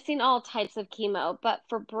 And I've seen all types of chemo, but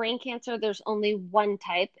for brain cancer, there's only one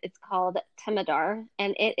type. It's called Temodar,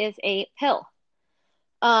 and it is a pill.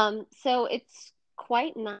 So it's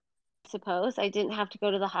quite nice, I suppose. I didn't have to go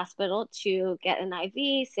to the hospital to get an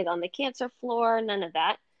IV, sit on the cancer floor, none of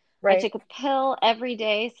that. I Right. took a pill every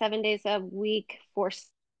day, 7 days a week for 6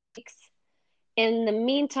 weeks. In the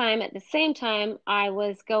meantime, at the same time, I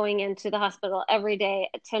was going into the hospital every day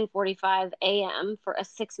at 10:45 a.m. for a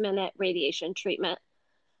 6-minute radiation treatment.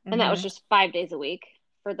 And that was Mm-hmm. just 5 days a week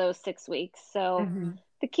for those 6 weeks. So Mm-hmm.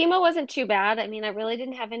 the chemo wasn't too bad. I mean, I really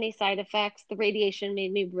didn't have any side effects. The radiation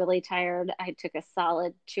made me really tired. I took a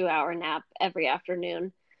solid 2 hour nap every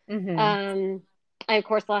afternoon. Mm-hmm. Um, I, of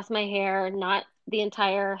course, lost my hair, not the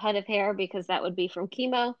entire head of hair because that would be from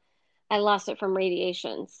chemo. I lost it from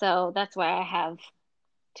radiation. So that's why I have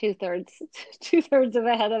two-thirds, two-thirds of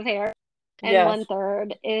a head of hair, and Yes.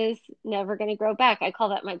 1/3 is never going to grow back. I call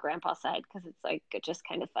that my grandpa side because it's like just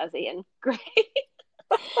kind of fuzzy and gray.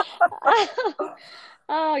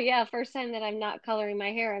 Oh yeah, first time that I'm not coloring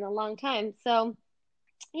my hair in a long time. So,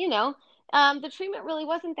 you know, the treatment really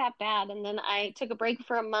wasn't that bad. And then I took a break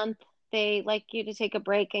for a month. They like you to take a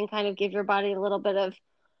break and kind of give your body a little bit of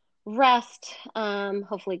rest,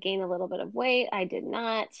 hopefully gain a little bit of weight. I did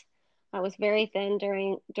not. I was very thin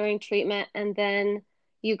during treatment, and then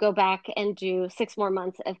you go back and do 6 more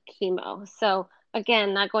months of chemo. So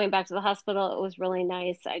again, not going back to the hospital. It was really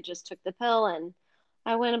nice. I just took the pill and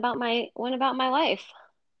I went about my life.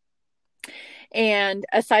 And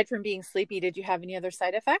aside from being sleepy, did you have any other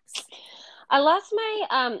side effects? I lost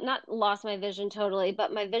my not lost my vision totally,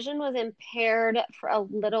 but my vision was impaired for a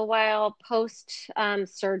little while post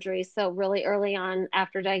surgery, so really early on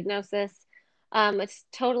after diagnosis. It's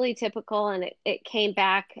totally typical, and it came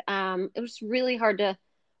back. It was really hard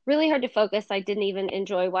to focus. I didn't even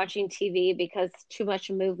enjoy watching TV because too much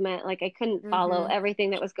movement. Like I couldn't follow Mm-hmm. everything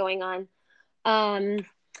that was going on. Um,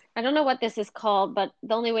 I don't know what this is called, but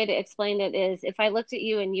the only way to explain it is if I looked at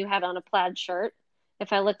you and you had on a plaid shirt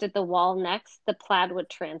if I looked at the wall next, the plaid would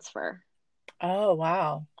transfer. Oh,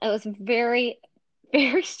 wow. It was very,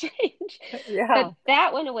 very strange. But Yeah.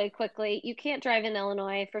 that went away quickly. You can't drive in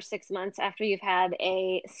Illinois for 6 months after you've had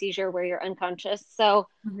a seizure where you're unconscious. So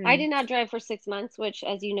I Hmm. did not drive for 6 months, which,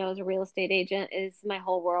 as you know, as a real estate agent, is my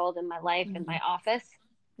whole world and my life and Hmm. my office.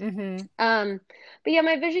 Hmm. But yeah,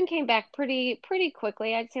 my vision came back pretty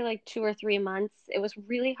quickly. I'd say like 2 or 3 months. It was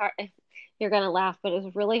really hard. You're gonna laugh, but it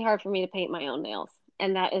was really hard for me to paint my own nails,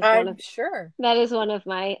 and I'm sure. that is one of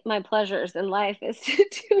my pleasures in life is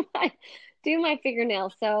to do my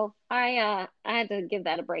fingernails. So I had to give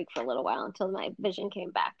that a break for a little while until my vision came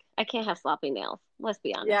back. I can't have sloppy nails. Let's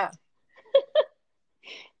be honest. Yeah.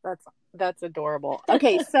 That's that's adorable.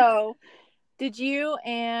 Okay, so did you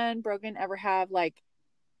and Brogan ever have like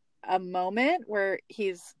a moment where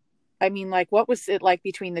I mean, like, what was it like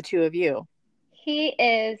between the two of you? He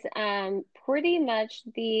is pretty much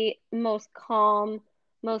the most calm,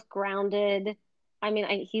 most grounded. I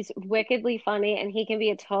mean, he's wickedly funny and he can be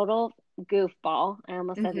a total goofball. I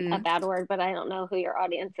almost said a Hmm. bad word, but I don't know who your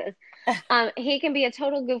audience is. He can be a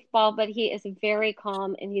total goofball, but he is very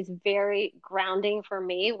calm and he's very grounding for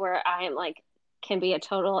me, where I am like, can be a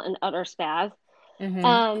total and utter spaz. Hmm.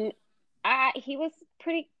 Um, he was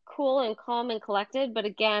pretty cool and calm and collected, but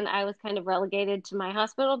again, I was kind of relegated to my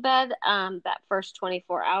hospital bed. That first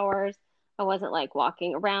 24 hours, I wasn't like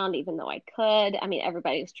walking around, even though I could. I mean,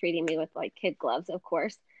 everybody was treating me with like kid gloves, of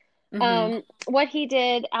course. Hmm. What he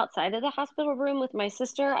did outside of the hospital room with my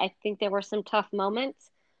sister, I think there were some tough moments.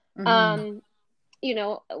 Hmm. Um,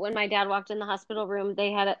 when my dad walked in the hospital room,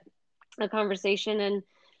 they had a conversation, and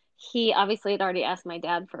he obviously had already asked my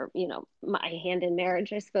dad for, my hand in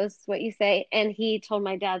marriage, I suppose is what you say. And he told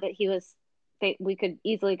my dad that we could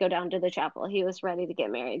easily go down to the chapel. He was ready to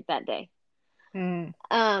get married that day. Hmm.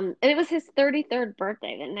 And it was his 33rd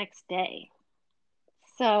birthday the next day.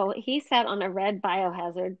 So he sat on a red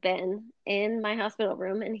biohazard bin in my hospital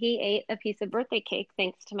room and he ate a piece of birthday cake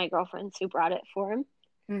thanks to my girlfriends who brought it for him.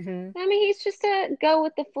 Hmm. I mean, he's just a go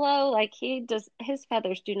with the flow. Like his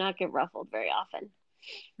feathers do not get ruffled very often.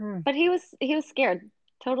 Hmm. But he was scared,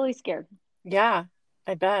 totally scared. Yeah,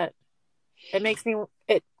 I bet. It makes me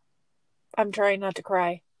it I'm trying not to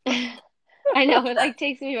cry. I know it like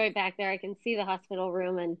takes me right back there. I can see the hospital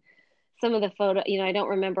room and some of the photo, I don't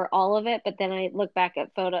remember all of it, but then I look back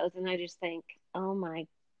at photos and I just think, oh my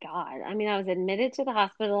God. I mean, I was admitted to the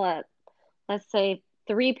hospital at, let's say,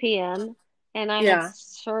 3 p.m. and I had Yeah.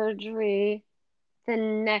 surgery the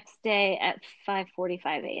next day at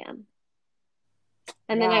 5:45 a.m.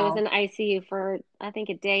 And then I was Wow. in ICU for, I think,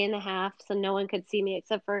 a day and a half, so no one could see me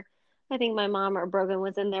except for, I think my mom or Brogan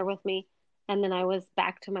was in there with me. And then I was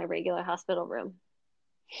back to my regular hospital room.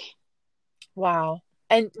 Wow.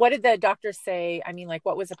 And what did the doctors say? I mean, like,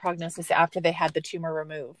 what was the prognosis after they had the tumor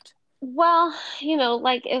removed? Well,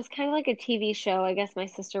 like it was kind of like a TV show. I guess my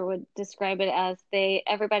sister would describe it as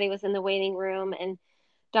everybody was in the waiting room and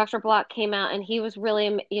Dr. Block came out and he was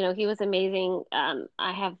really, he was amazing.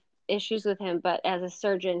 I have issues with him, but as a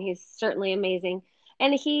surgeon, he's certainly amazing.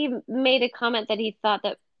 And he made a comment that he thought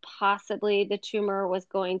that possibly the tumor was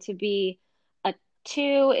going to be a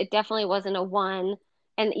 2. It definitely wasn't a 1.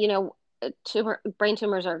 And, brain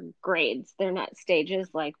tumors are grades. They're not stages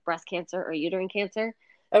like breast cancer or uterine cancer.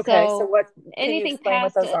 Okay, so So what can you anything explain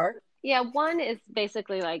what past those it, are? yeah, 1 is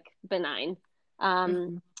basically like benign. Um,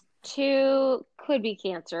 Hmm. 2 could be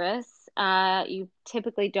cancerous. You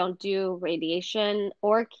typically don't do radiation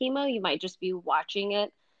or chemo. You might just be watching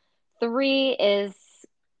it. 3 is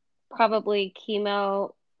probably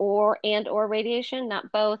chemo or radiation,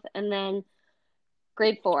 not both. And then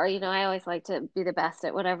grade 4, I always like to be the best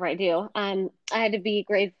at whatever I do. I had to be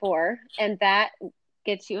grade 4, and that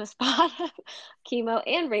gets you a spot of chemo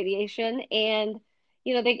and radiation. And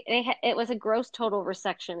it was a gross total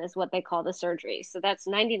resection, is what they call the surgery. So that's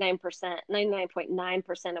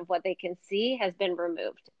 99.9% of what they can see has been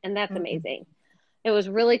removed, and that's Hmm. amazing. It was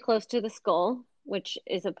really close to the skull, which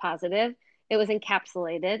is a positive. It was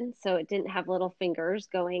encapsulated, so it didn't have little fingers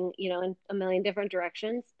going, in a million different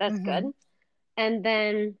directions. That's good. Hmm. And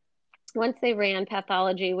then once they ran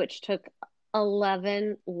pathology, which took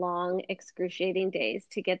 11 long, excruciating days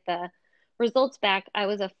to get the results back, I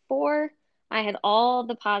was a 4. I had all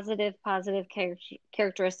the positive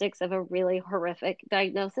characteristics of a really horrific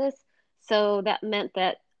diagnosis. So that meant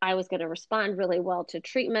that I was going to respond really well to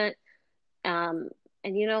treatment. Um,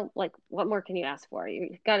 and like, what more can you ask for?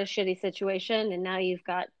 You've got a shitty situation, and now you've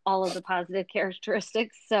got all of the positive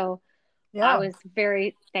characteristics. So I Yeah. was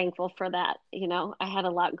very thankful for that. I had a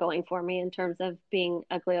lot going for me in terms of being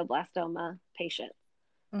a glioblastoma patient.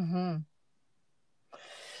 Hmm.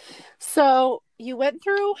 So you went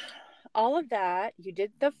through all of that. You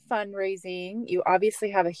did the fundraising. You obviously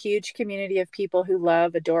have a huge community of people who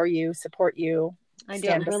love, adore you, support you, I do.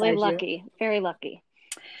 stand I'm really beside you. lucky. Very lucky.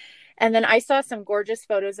 And then I saw some gorgeous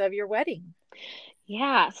photos of your wedding.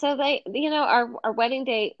 Yeah. So our wedding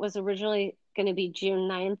date was originally going to be June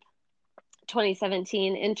 9th,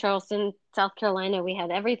 2017 in Charleston, South Carolina. We had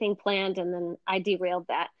everything planned and then I derailed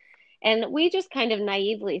that. And we just kind of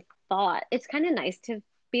naively thought it's kind of nice to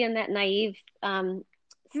be in that naive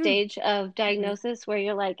stage of diagnosis where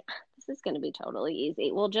you're like, this is going to be totally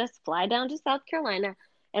easy. We'll just fly down to South Carolina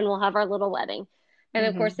and we'll have our little wedding. And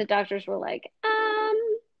of course, the doctors were like,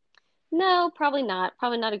 no, probably not.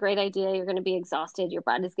 Probably not a great idea. You're going to be exhausted. Your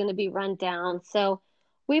body's going to be run down. So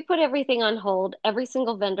we put everything on hold. Every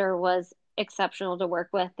single vendor was exceptional to work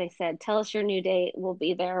with. They said, tell us your new date. We'll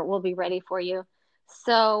be there. We'll be ready for you.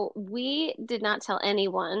 So we did not tell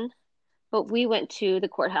anyone, but we went to the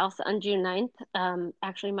courthouse on June 9th.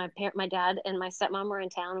 Actually, my dad and my stepmom were in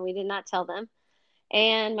town, and we did not tell them.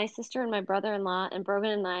 And my sister and my brother-in-law and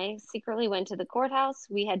Brogan and I secretly went to the courthouse.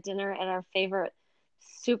 We had dinner at our favorite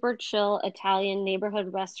super chill Italian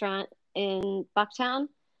neighborhood restaurant in Bucktown.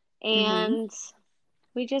 And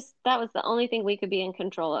that was the only thing we could be in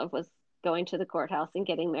control of was going to the courthouse and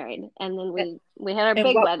getting married. And then we had our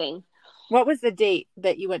big wedding. What was the date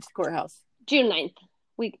that you went to the courthouse? June 9th.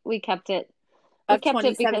 We kept it. Of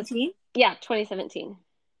 2017? Yeah, 2017.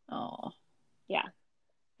 Oh. Yeah.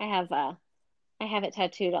 I have it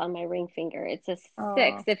tattooed on my ring finger. It's a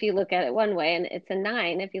 6 if you look at it one way, and it's a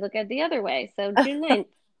 9 if you look at it the other way. So June 9th.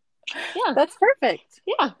 Yeah. That's perfect.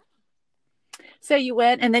 Yeah. So you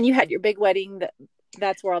went, and then you had your big wedding.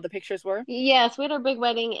 That's where all the pictures were? Yes, we had our big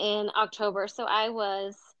wedding in October. So I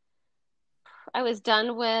was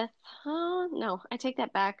done with, oh, no, I take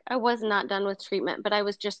that back. I was not done with treatment, but I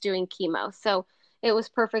was just doing chemo. So it was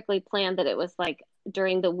perfectly planned that it was like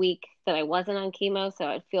during the week that I wasn't on chemo. So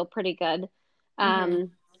I'd feel pretty good.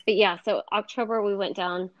 But yeah, so October we went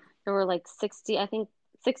down. There were like 60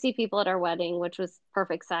 people at our wedding, which was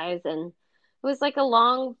perfect size. And it was like a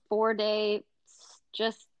long 4-day,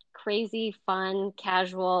 just crazy, fun,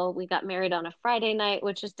 casual. We got married on a Friday night,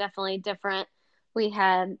 which is definitely different. We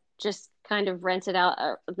had just kind of rented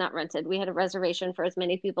out, not rented. We had a reservation for as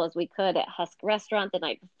many people as we could at Husk Restaurant the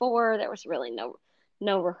night before. There was really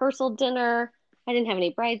no rehearsal dinner. I didn't have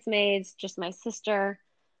any bridesmaids, just my sister.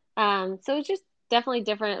 So it was just definitely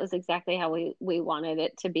different. It was exactly how we wanted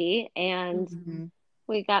it to be. And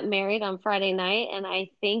we got married on Friday night. And I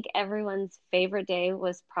think everyone's favorite day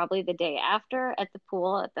was probably the day after at the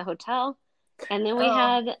pool at the hotel. And then we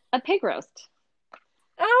had a pig roast.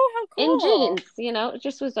 Oh, how cool. In jeans, it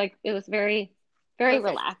just was like, it was very, very Perfect.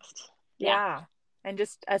 Relaxed. Yeah. And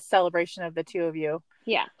just a celebration of the two of you.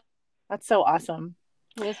 Yeah. That's so awesome.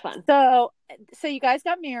 It was fun. So you guys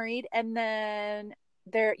got married, and then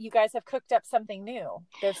you guys have cooked up something new.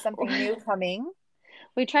 There's something new coming.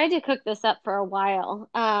 We tried to cook this up for a while.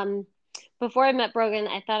 Before I met Brogan,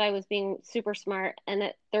 I thought I was being super smart. And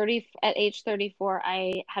at age 34,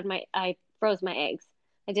 I froze my eggs.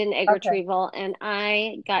 I did an egg retrieval, and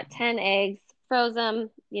I got 10 eggs, froze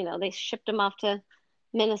them. They shipped them off to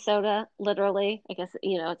Minnesota, literally. I guess,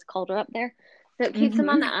 it's colder up there. So it keeps them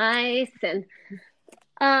on the ice.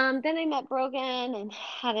 And then I met Brogan and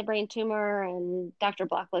had a brain tumor, and Dr.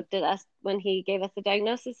 Block looked at us when he gave us the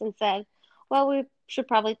diagnosis and said, well, we should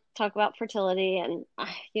probably talk about fertility. And,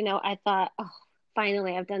 I thought, oh,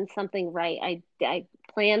 finally, I've done something right. I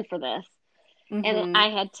planned for this. And I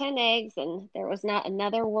had 10 eggs, and there was not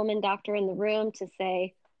another woman doctor in the room to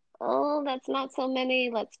say, oh, that's not so many.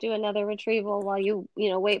 Let's do another retrieval while you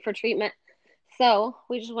wait for treatment. So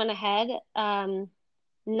we just went ahead.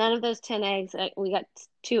 None of those 10 eggs, we got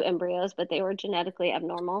 2 embryos, but they were genetically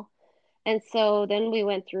abnormal. And so then we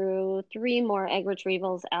went through 3 more egg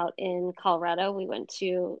retrievals out in Colorado. We went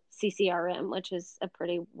to CCRM, which is a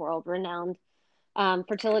pretty world-renowned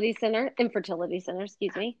infertility center,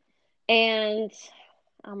 excuse me. And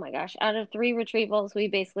oh my gosh, out of 3 retrievals, we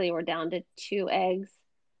basically were down to 2 eggs.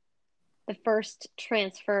 The first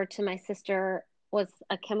transfer to my sister was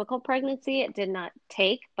a chemical pregnancy. It did not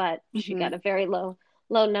take, but she got a very low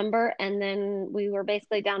number. And then we were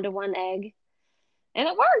basically down to 1 egg, and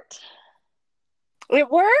it worked. It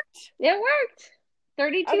worked? It worked.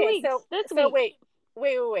 32 weeks. So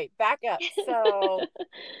wait, back up.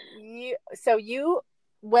 So you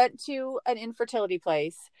went to an infertility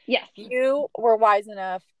place. Yes. You were wise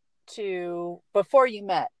enough to, before you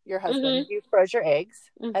met your husband, you froze your eggs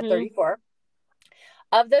at 34.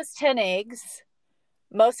 Of those 10 eggs,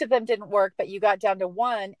 most of them didn't work, but you got down to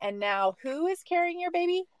 1. And now who is carrying your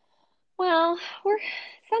baby? Well,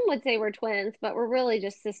 some would say we're twins, but we're really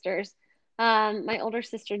just sisters. My older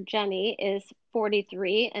sister Jenny is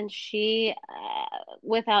 43, and she,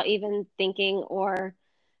 without even thinking or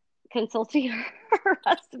consulting her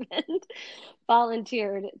husband,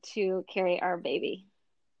 volunteered to carry our baby.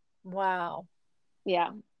 Wow.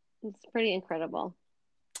 Yeah, it's pretty incredible.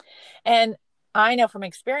 And I know from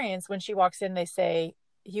experience, when she walks in, they say,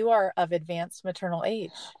 "You are of advanced maternal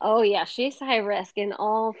age." Oh yeah, she's high risk in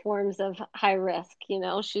all forms of high risk.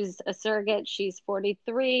 She's a surrogate. She's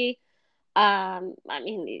 43. I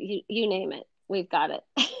mean, you name it, we've got it.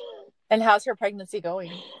 And how's her pregnancy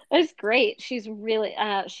going? It's great. She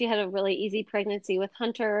had a really easy pregnancy with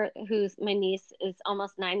Hunter, who's my niece, is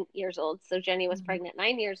almost 9 years old. So Jenny was Mm-hmm. pregnant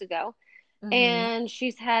 9 years ago. Mm-hmm. And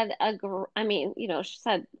she's had she's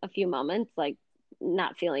had a few moments like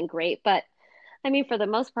not feeling great, but I mean, for the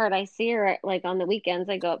most part, I see her like on the weekends.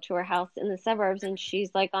 I go up to her house in the suburbs and she's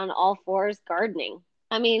like on all fours gardening.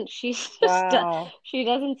 I mean, she's just, Wow. she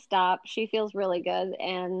doesn't stop. She feels really good.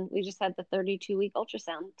 And we just had the 32-week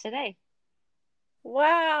ultrasound today.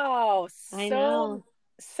 Wow. I So, know.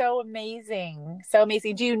 so amazing. So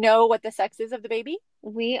amazing. Do you know what the sex is of the baby?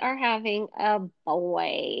 We are having a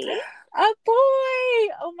boy. A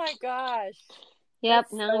boy. Oh my gosh. Yep.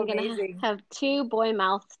 That's Now so I'm going to amazing. have two boy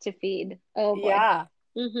mouths to feed. Oh boy. Yeah.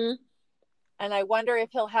 Mm-hmm. And I wonder if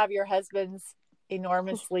he'll have your husband's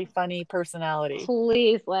enormously funny personality.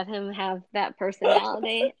 Please let him have that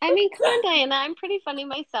personality. I mean, come on, Diana. I'm pretty funny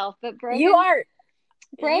myself, but You are,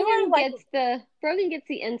 you are like, Brogan gets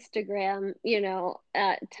the Instagram,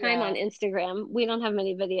 time on yeah, Instagram. We don't have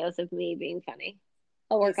many videos of me being funny.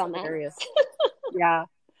 I'll work he's on that. hilarious. Yeah.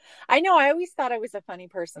 I know. I always thought I was a funny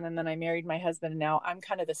person. And then I married my husband. And now I'm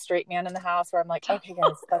kind of the straight man in the house where I'm like, okay,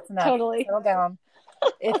 guys, that's enough. Totally. Settle down.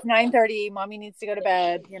 It's 9:30. Mommy needs to go to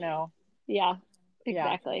bed, Yeah, Yeah.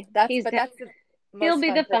 exactly. That's the most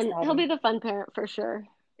fun He'll personality. be the fun parent for sure.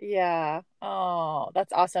 Yeah. Oh,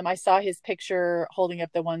 that's awesome. I saw his picture holding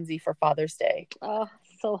up the onesie for Father's Day. Oh,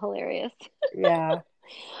 so hilarious. Yeah.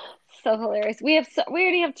 So hilarious. We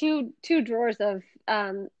already have two drawers of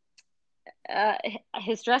uh,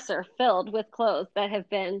 his dresser filled with clothes that have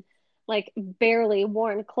been like barely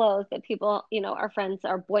worn clothes that people, our friends,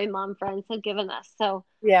 our boy mom friends have given us. So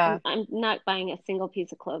Yeah. I'm not buying a single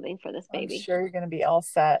piece of clothing for this I'm baby. sure you're going to be all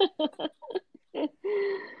set.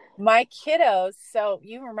 My kiddos. So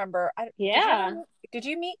you remember, Yeah. did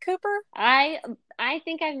you meet Cooper? I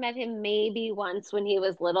think I've met him maybe once when he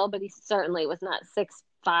was little, but he certainly was not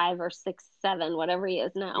 6'5" or 6'7", whatever he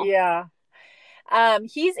is now. Yeah.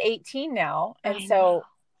 He's 18 now. And I know. so,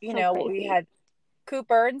 So we crazy. had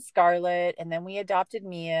Cooper and Scarlett, and then we adopted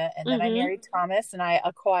Mia, and then I Mm-hmm. married Thomas, and I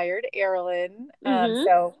acquired Erilyn.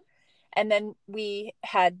 Mm-hmm. And then we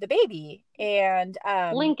had the baby, and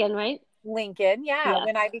Lincoln, right? Lincoln. Yeah, Yes.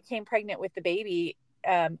 when I became pregnant with the baby,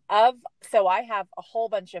 so I have a whole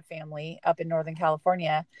bunch of family up in Northern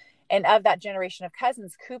California, and of that generation of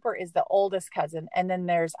cousins, Cooper is the oldest cousin, and then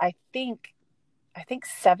there's I think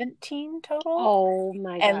 17 total. Oh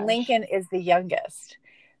my And gosh. Lincoln is the youngest.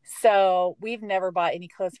 So we've never bought any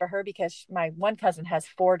clothes for her because my one cousin has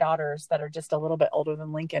four daughters that are just a little bit older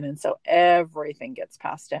than Lincoln. And so everything gets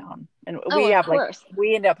passed down. And Oh, of course.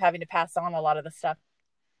 we end up having to pass on a lot of the stuff.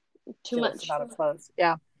 Too Ridiculous much. amount of clothes.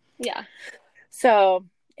 Yeah. Yeah. So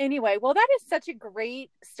anyway, well, that is such a great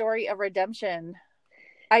story of redemption.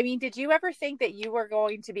 I mean, did you ever think that you were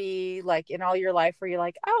going to be like in all your life where you're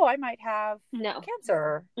like, oh, I might have No.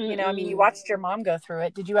 cancer? I mean, you Mm-mm. watched your mom go through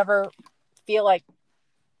it. Did you ever feel like,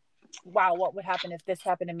 wow, what would happen if this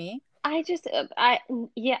happened to me? I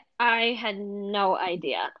had no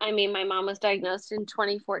idea. I mean, my mom was diagnosed in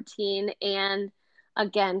 2014, and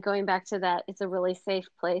again, going back to that, it's a really safe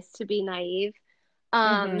place to be naive.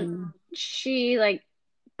 Um, Mm-hmm. she like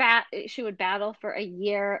she would battle for a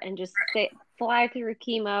year and just fly through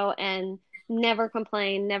chemo and never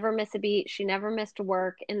complain, never miss a beat. She never missed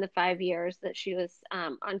work in the 5 years that she was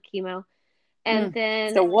on chemo. And It's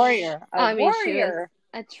then, a warrior, a I mean, she was warrior.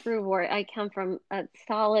 a true warrior. I come from a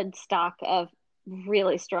solid stock of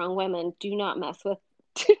really strong women. Do not mess with,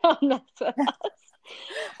 do not mess with us.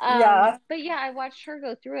 Yeah. But yeah, I watched her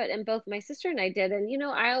go through it, and both my sister and I did. And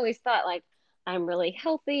I always thought like I'm really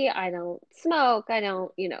healthy. I don't smoke. I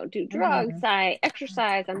don't, do drugs. Mm-hmm. I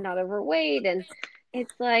exercise. I'm not overweight. And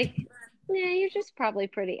it's like, yeah, you're just probably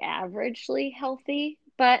pretty averagely healthy.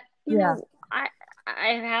 But Yeah. I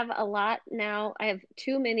have a lot now. I have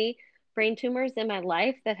too many brain tumors in my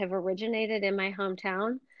life that have originated in my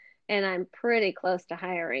hometown. and I'm pretty close to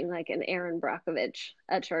hiring like an Aaron Brockovich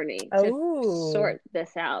attorney to Oh, sort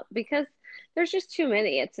this out because there's just too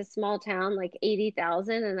many. It's a small town, like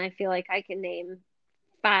 80,000, and I feel like I can name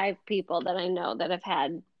 5 people that I know that have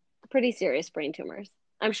had pretty serious brain tumors.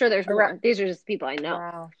 I'm sure there's right. more. These are just people I know.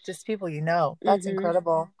 Wow. Just people you know. That's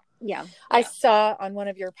incredible. Yeah. I saw on one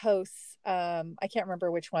of your posts, I can't remember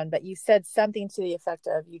which one, but you said something to the effect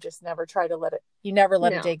of you just never try to you never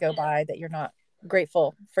let a No. day go by that you're not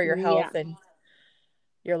grateful for your health and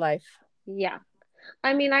your life. Yeah.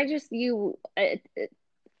 I mean,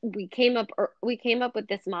 we came up with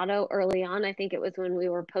this motto early on. I think it was when we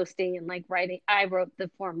were posting and like writing. I wrote the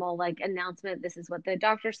formal like announcement. This is what the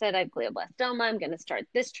doctor said. I have glioblastoma. I'm going to start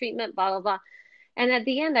this treatment, blah, blah, blah. And at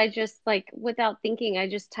the end, I just like, without thinking, I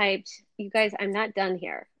just typed, you guys, I'm not done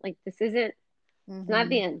here. Like, this isn't, it's not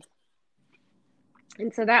the end.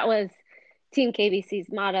 And so that was Team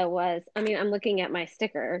KBC's motto was, I mean, I'm looking at my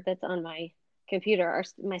sticker that's on my computer.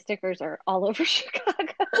 My stickers are all over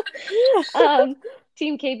Chicago.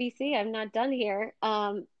 Team KBC, I'm not done here.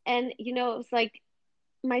 And you know, it was like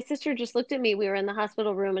my sister just looked at me. We were in the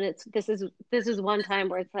hospital room, and this is one time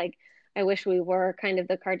where it's like I wish we were kind of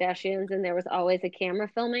the Kardashians, and there was always a camera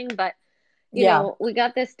filming. But you know, we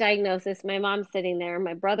got this diagnosis. My mom's sitting there,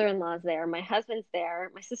 my brother-in-law's there, my husband's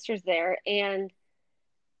there, my sister's there, and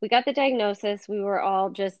we got the diagnosis. We were all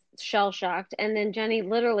just shell shocked. And then Jenny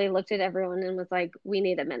literally looked at everyone and was like, we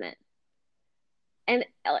need a minute. And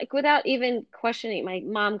like without even questioning, my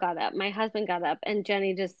mom got up, my husband got up, and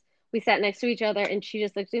Jenny just, we sat next to each other and she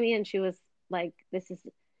just looked at me and she was like,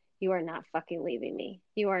 you are not fucking leaving me.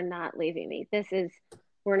 You are not leaving me.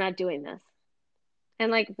 We're not doing this.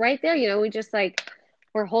 And like right there, you know, we just like,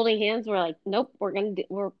 we're holding hands. We're like, nope,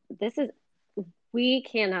 we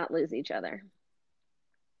cannot lose each other.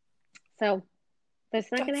 So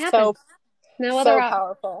that's not going to happen.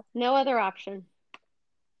 Powerful. No other option.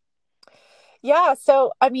 Yeah.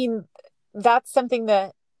 So, I mean, that's something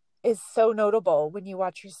that is so notable when you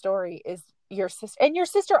watch your story is your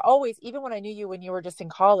sister always, even when I knew you when you were just in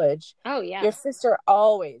college. Oh yeah. Your sister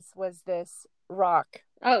always was this rock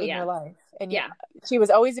in your life. And she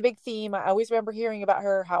was always a big theme. I always remember hearing about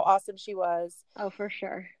her, how awesome she was. Oh, for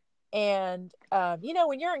sure. And, you know,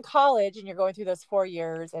 when you're in college and you're going through those 4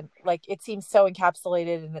 years and like, it seems so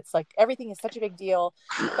encapsulated and it's like, everything is such a big deal.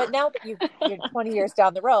 But now that you're 20 years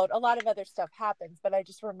down the road, a lot of other stuff happens, but I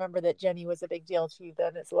just remember that Jenny was a big deal to you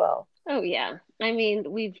then as well. Oh yeah. I mean,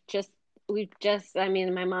 I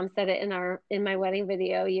mean, my mom said it in my wedding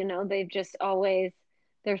video, you know,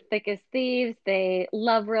 they're thick as thieves. They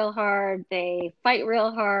love real hard. They fight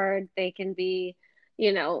real hard. They can be,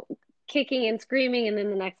 you know, kicking and screaming and then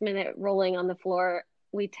the next minute rolling on the floor.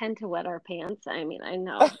 We tend to wet our pants. I mean, I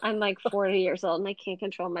know I'm like 40 years old and I can't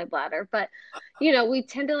control my bladder, but you know, we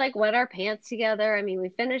tend to like wet our pants together. I mean, we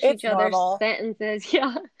finish each other's sentences.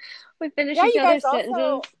 Yeah. We finish each other's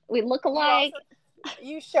sentences. We look alike.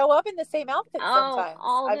 You show up in the same outfit sometimes.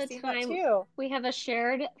 All I've the seen time. That too. We have a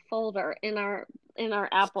shared folder in our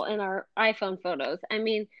iPhone photos. I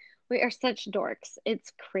mean, we are such dorks.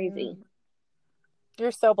 It's crazy.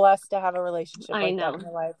 You're so blessed to have a relationship like that in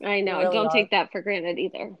your life. I know. Really don't take that for granted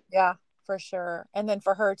either. Yeah, for sure. And then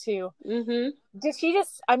for her too. Mm-hmm. Did she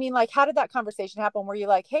just, I mean, like, how did that conversation happen? Were you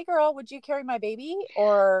like, hey girl, would you carry my baby?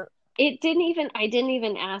 Or I didn't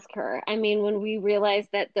even ask her. I mean, when we realized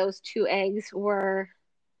that those 2 eggs were,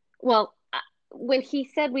 well, when he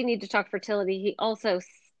said we need to talk fertility, he also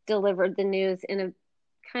delivered the news in a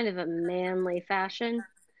kind of a manly fashion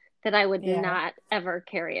that I would not ever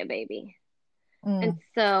carry a baby. And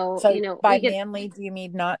so you know, by manly, do you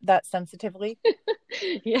mean not that sensitively?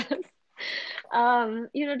 Yes.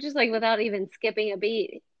 You know, just like without even skipping a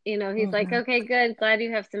beat, you know, he's like, okay, good. Glad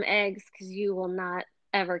you have some eggs because you will not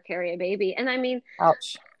ever carry a baby. And I mean,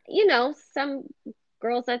 ouch. You know, some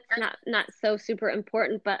girls that's not so super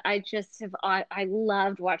important, but I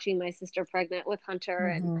loved watching my sister pregnant with Hunter.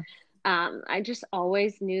 And I just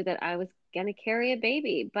always knew that I was going to carry a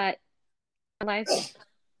baby, but life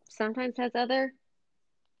sometimes has other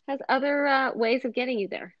ways of getting you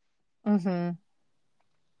there.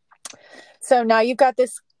 So now you've got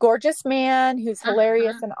this gorgeous man who's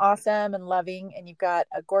hilarious and awesome and loving, and you've got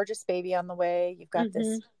a gorgeous baby on the way. You've got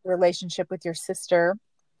this relationship with your sister.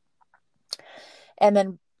 And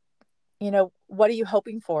then, you know, what are you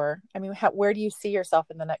hoping for? I mean, where do you see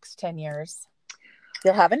yourself in the next 10 years?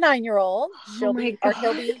 You'll have a 9-year-old. He'll be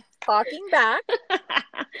talking back.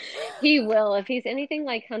 He will. If he's anything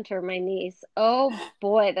like Hunter, my niece, oh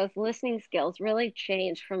boy, those listening skills really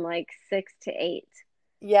change from like 6 to 8.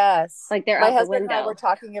 Yes. Like they're my out the husband window. And I were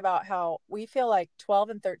talking about how we feel like 12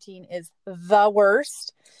 and 13 is the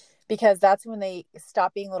worst because that's when they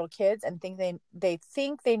stop being little kids and think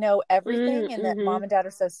they know everything, and that mom and dad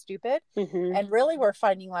are so stupid. And really we're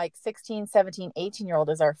finding like 16, 17, 18-year-old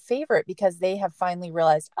is our favorite because they have finally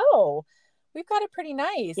realized, oh, we've got it pretty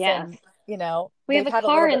nice. Yes. And you know, We have they've a had a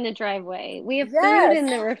car little in bit. the driveway. We have food Yes. in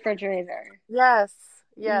the refrigerator. Yes.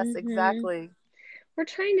 Exactly. We're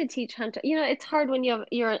trying to teach Hunter. You know, it's hard when you're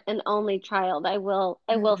an only child. I will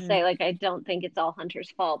say, like, I don't think it's all Hunter's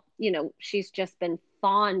fault. You know, she's just been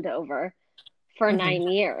fawned over for 9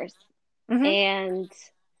 years. And,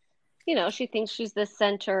 you know, she thinks she's the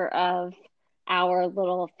center of our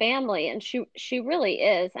little family. And she really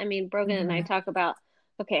is. I mean, Brogan and I talk about,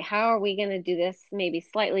 okay, how are we going to do this maybe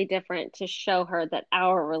slightly different to show her that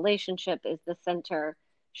our relationship is the center.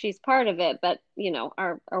 She's part of it, but you know,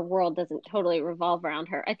 our world doesn't totally revolve around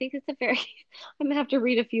her. I think it's a very, I'm gonna have to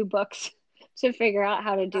read a few books to figure out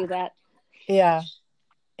how to do that. Yeah,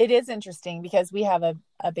 it is interesting because we have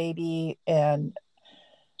a baby, and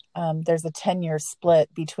there's a 10-year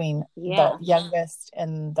split between the youngest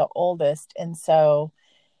and the oldest. And so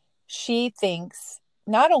she thinks,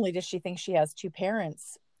 not only does she think she has two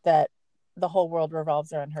parents, that the whole world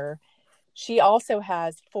revolves around her, she also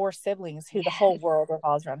has 4 siblings who the whole world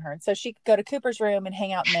revolves around her. And so she could go to Cooper's room and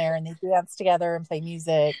hang out in there, and they dance together and play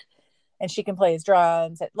music, and she can play his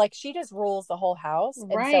drums. Like, she just rules the whole house. And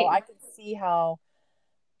so I can see how,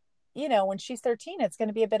 you know, when she's 13, it's going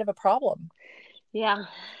to be a bit of a problem. Yeah.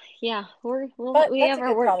 We that's a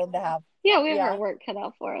good problem to have. Yeah, we have our work cut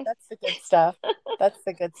out for us. That's the good stuff. That's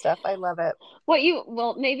the good stuff. I love it.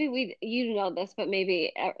 Maybe you know this, but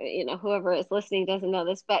maybe you know, whoever is listening doesn't know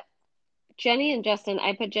this, but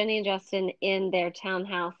I put Jenny and Justin in their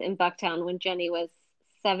townhouse in Bucktown when Jenny was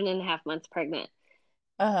 7.5 months pregnant.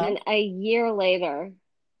 And a year later,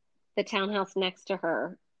 the townhouse next to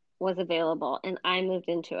her was available, and I moved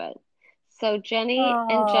into it. So Jenny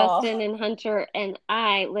and Justin and Hunter and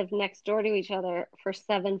I lived next door to each other for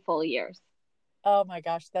 7 full years. Oh my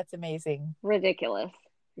gosh, that's amazing. Ridiculous.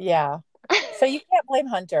 Yeah. So you can't blame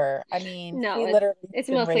Hunter. I mean, no, it's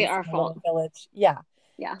been mostly raised our in a fault. little village. Yeah.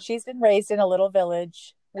 Yeah. She's been raised in a little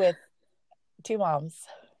village with 2 moms.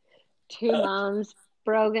 2 moms.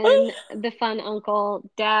 Brogan, the fun uncle,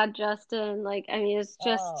 Dad, Justin. Like, I mean, it's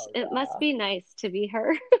just, it must be nice to be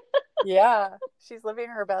her. Yeah. She's living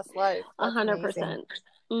her best life. 100%.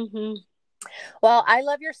 Well, I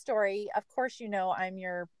love your story. Of course, you know, I'm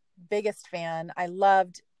your biggest fan. I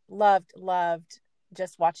loved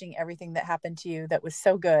just watching everything that happened to you. That was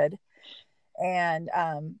so good. And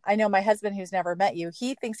I know my husband, who's never met you,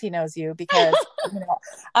 he thinks he knows you because you know,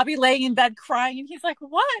 I'll be laying in bed crying, and he's like,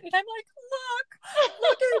 "What?" And I'm like,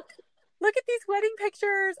 "Look at these wedding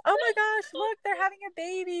pictures! Oh my gosh, look, they're having a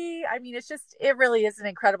baby!" I mean, it really is an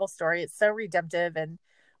incredible story. It's so redemptive, and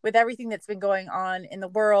with everything that's been going on in the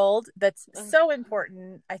world, that's so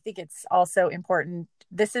important. I think it's also important.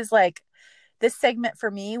 This segment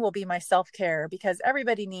for me will be my self-care, because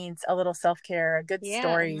everybody needs a little self-care, a good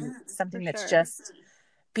story, something that's just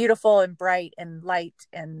beautiful and bright and light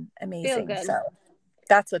and amazing. So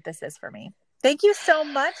that's what this is for me. Thank you so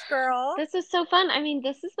much, girl. This is so fun. I mean,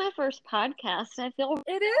 this is my first podcast. I feel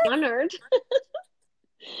honored.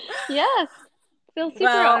 Yes. Feel super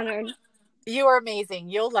honored. You are amazing.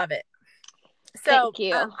 You'll love it. So thank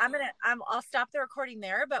you. I'll stop the recording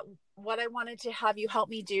there, but what I wanted to have you help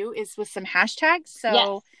me do is with some hashtags.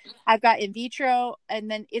 So I've got in vitro, and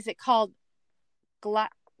then is it called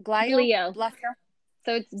glio?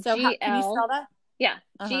 So it's Can you spell that? Yeah.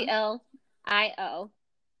 GLIO.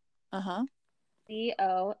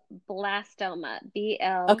 CO blastoma.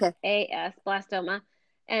 BLAS blastoma.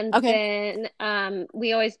 And then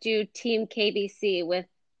we always do team KBC with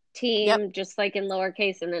team just like in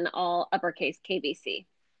lowercase and then all uppercase KBC.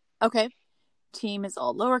 Okay. Team is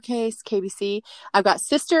all lowercase KBC. I've got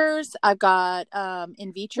sisters. I've got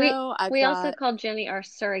in vitro. We also call Jenny our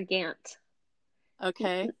surrogate.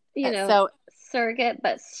 Okay. You know, so surrogate,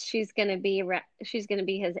 but she's gonna be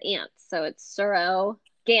his aunt, so it's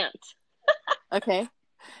surrogate. Okay.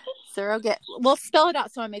 Surrogate. Well, spell it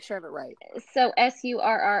out so I make sure I have it right. So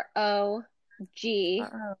SURROG.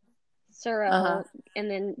 Surrogate,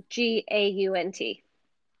 and then GAUNT.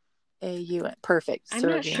 Perfect. I'm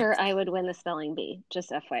not sure I would win the spelling bee,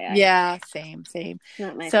 just FYI. Yeah, same.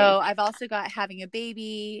 Not my so thing. I've also got having a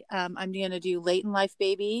baby. I'm going to do late in life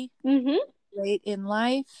baby. Late in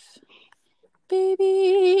life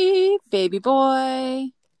baby boy.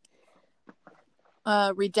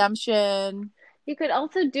 Redemption. You could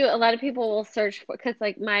also do, a lot of people will search for, because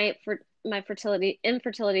like my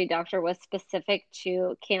infertility doctor was specific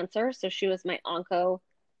to cancer, so she was my onco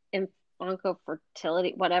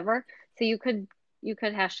fertility, whatever. So you could You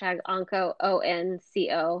could hashtag Onco,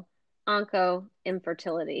 ONCO, Onco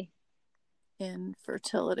infertility.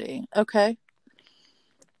 Infertility. Okay.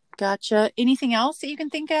 Gotcha. Anything else that you can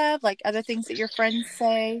think of? Like other things that your friends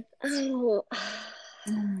say? Oh,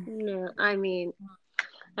 no. I mean,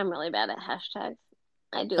 I'm really bad at hashtags.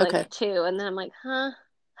 I do like Okay. 2, and then I'm like, huh?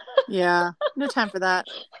 Yeah. No time for that.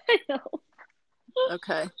 I know.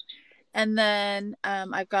 Okay. And then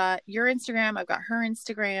I've got your Instagram. I've got her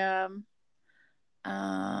Instagram.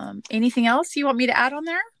 Anything else you want me to add on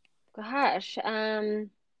there? Gosh.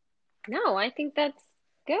 No, I think that's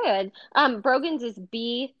good. Brogan's is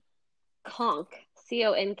B Conk,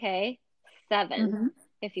 CONK 7, Mm-hmm.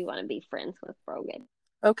 if you want to be friends with Brogan.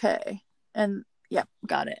 Okay. And yeah,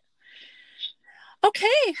 got it. Okay.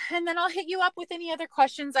 And then I'll hit you up with any other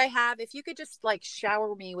questions I have. If you could just like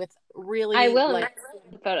shower me with really I will like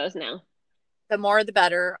photos now. the more the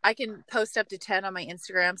better. I can post up to 10 on my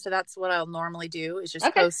Instagram. So that's what I'll normally do is just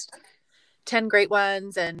Okay. post 10 great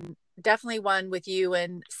ones and definitely one with you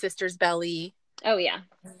and Sister's Belly. Oh yeah.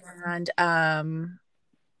 And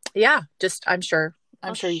yeah, just I'm sure I'll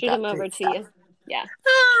you've shoot got them over great to stuff. you. Yeah.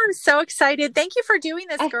 Oh, I'm so excited. Thank you for doing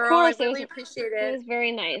this, Of girl. I course, really appreciate it it. was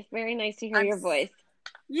very nice. Very nice to hear I'm your voice.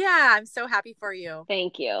 Yeah, I'm so happy for you.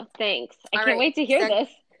 Thank you. Thanks. I All can't right. wait to hear this.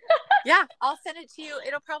 Yeah, I'll send it to you.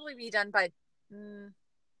 It'll probably be done by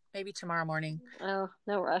maybe tomorrow morning. Oh,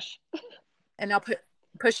 no rush. And I'll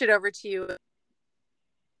push it over to you.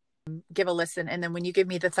 Give a listen, and then when you give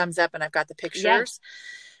me the thumbs up and I've got the pictures,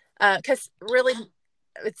 because really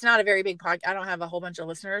it's not a very big podcast. I don't have a whole bunch of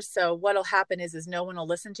listeners, so what'll happen is no one will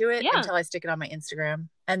listen to it until I stick it on my Instagram,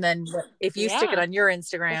 and then if you stick it on your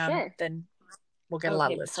Instagram, then we'll get a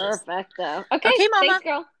lot of listeners. Perfect though. Okay, Mama. thanks,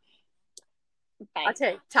 girl. Bye.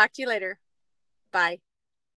 Okay, talk to you later. Bye.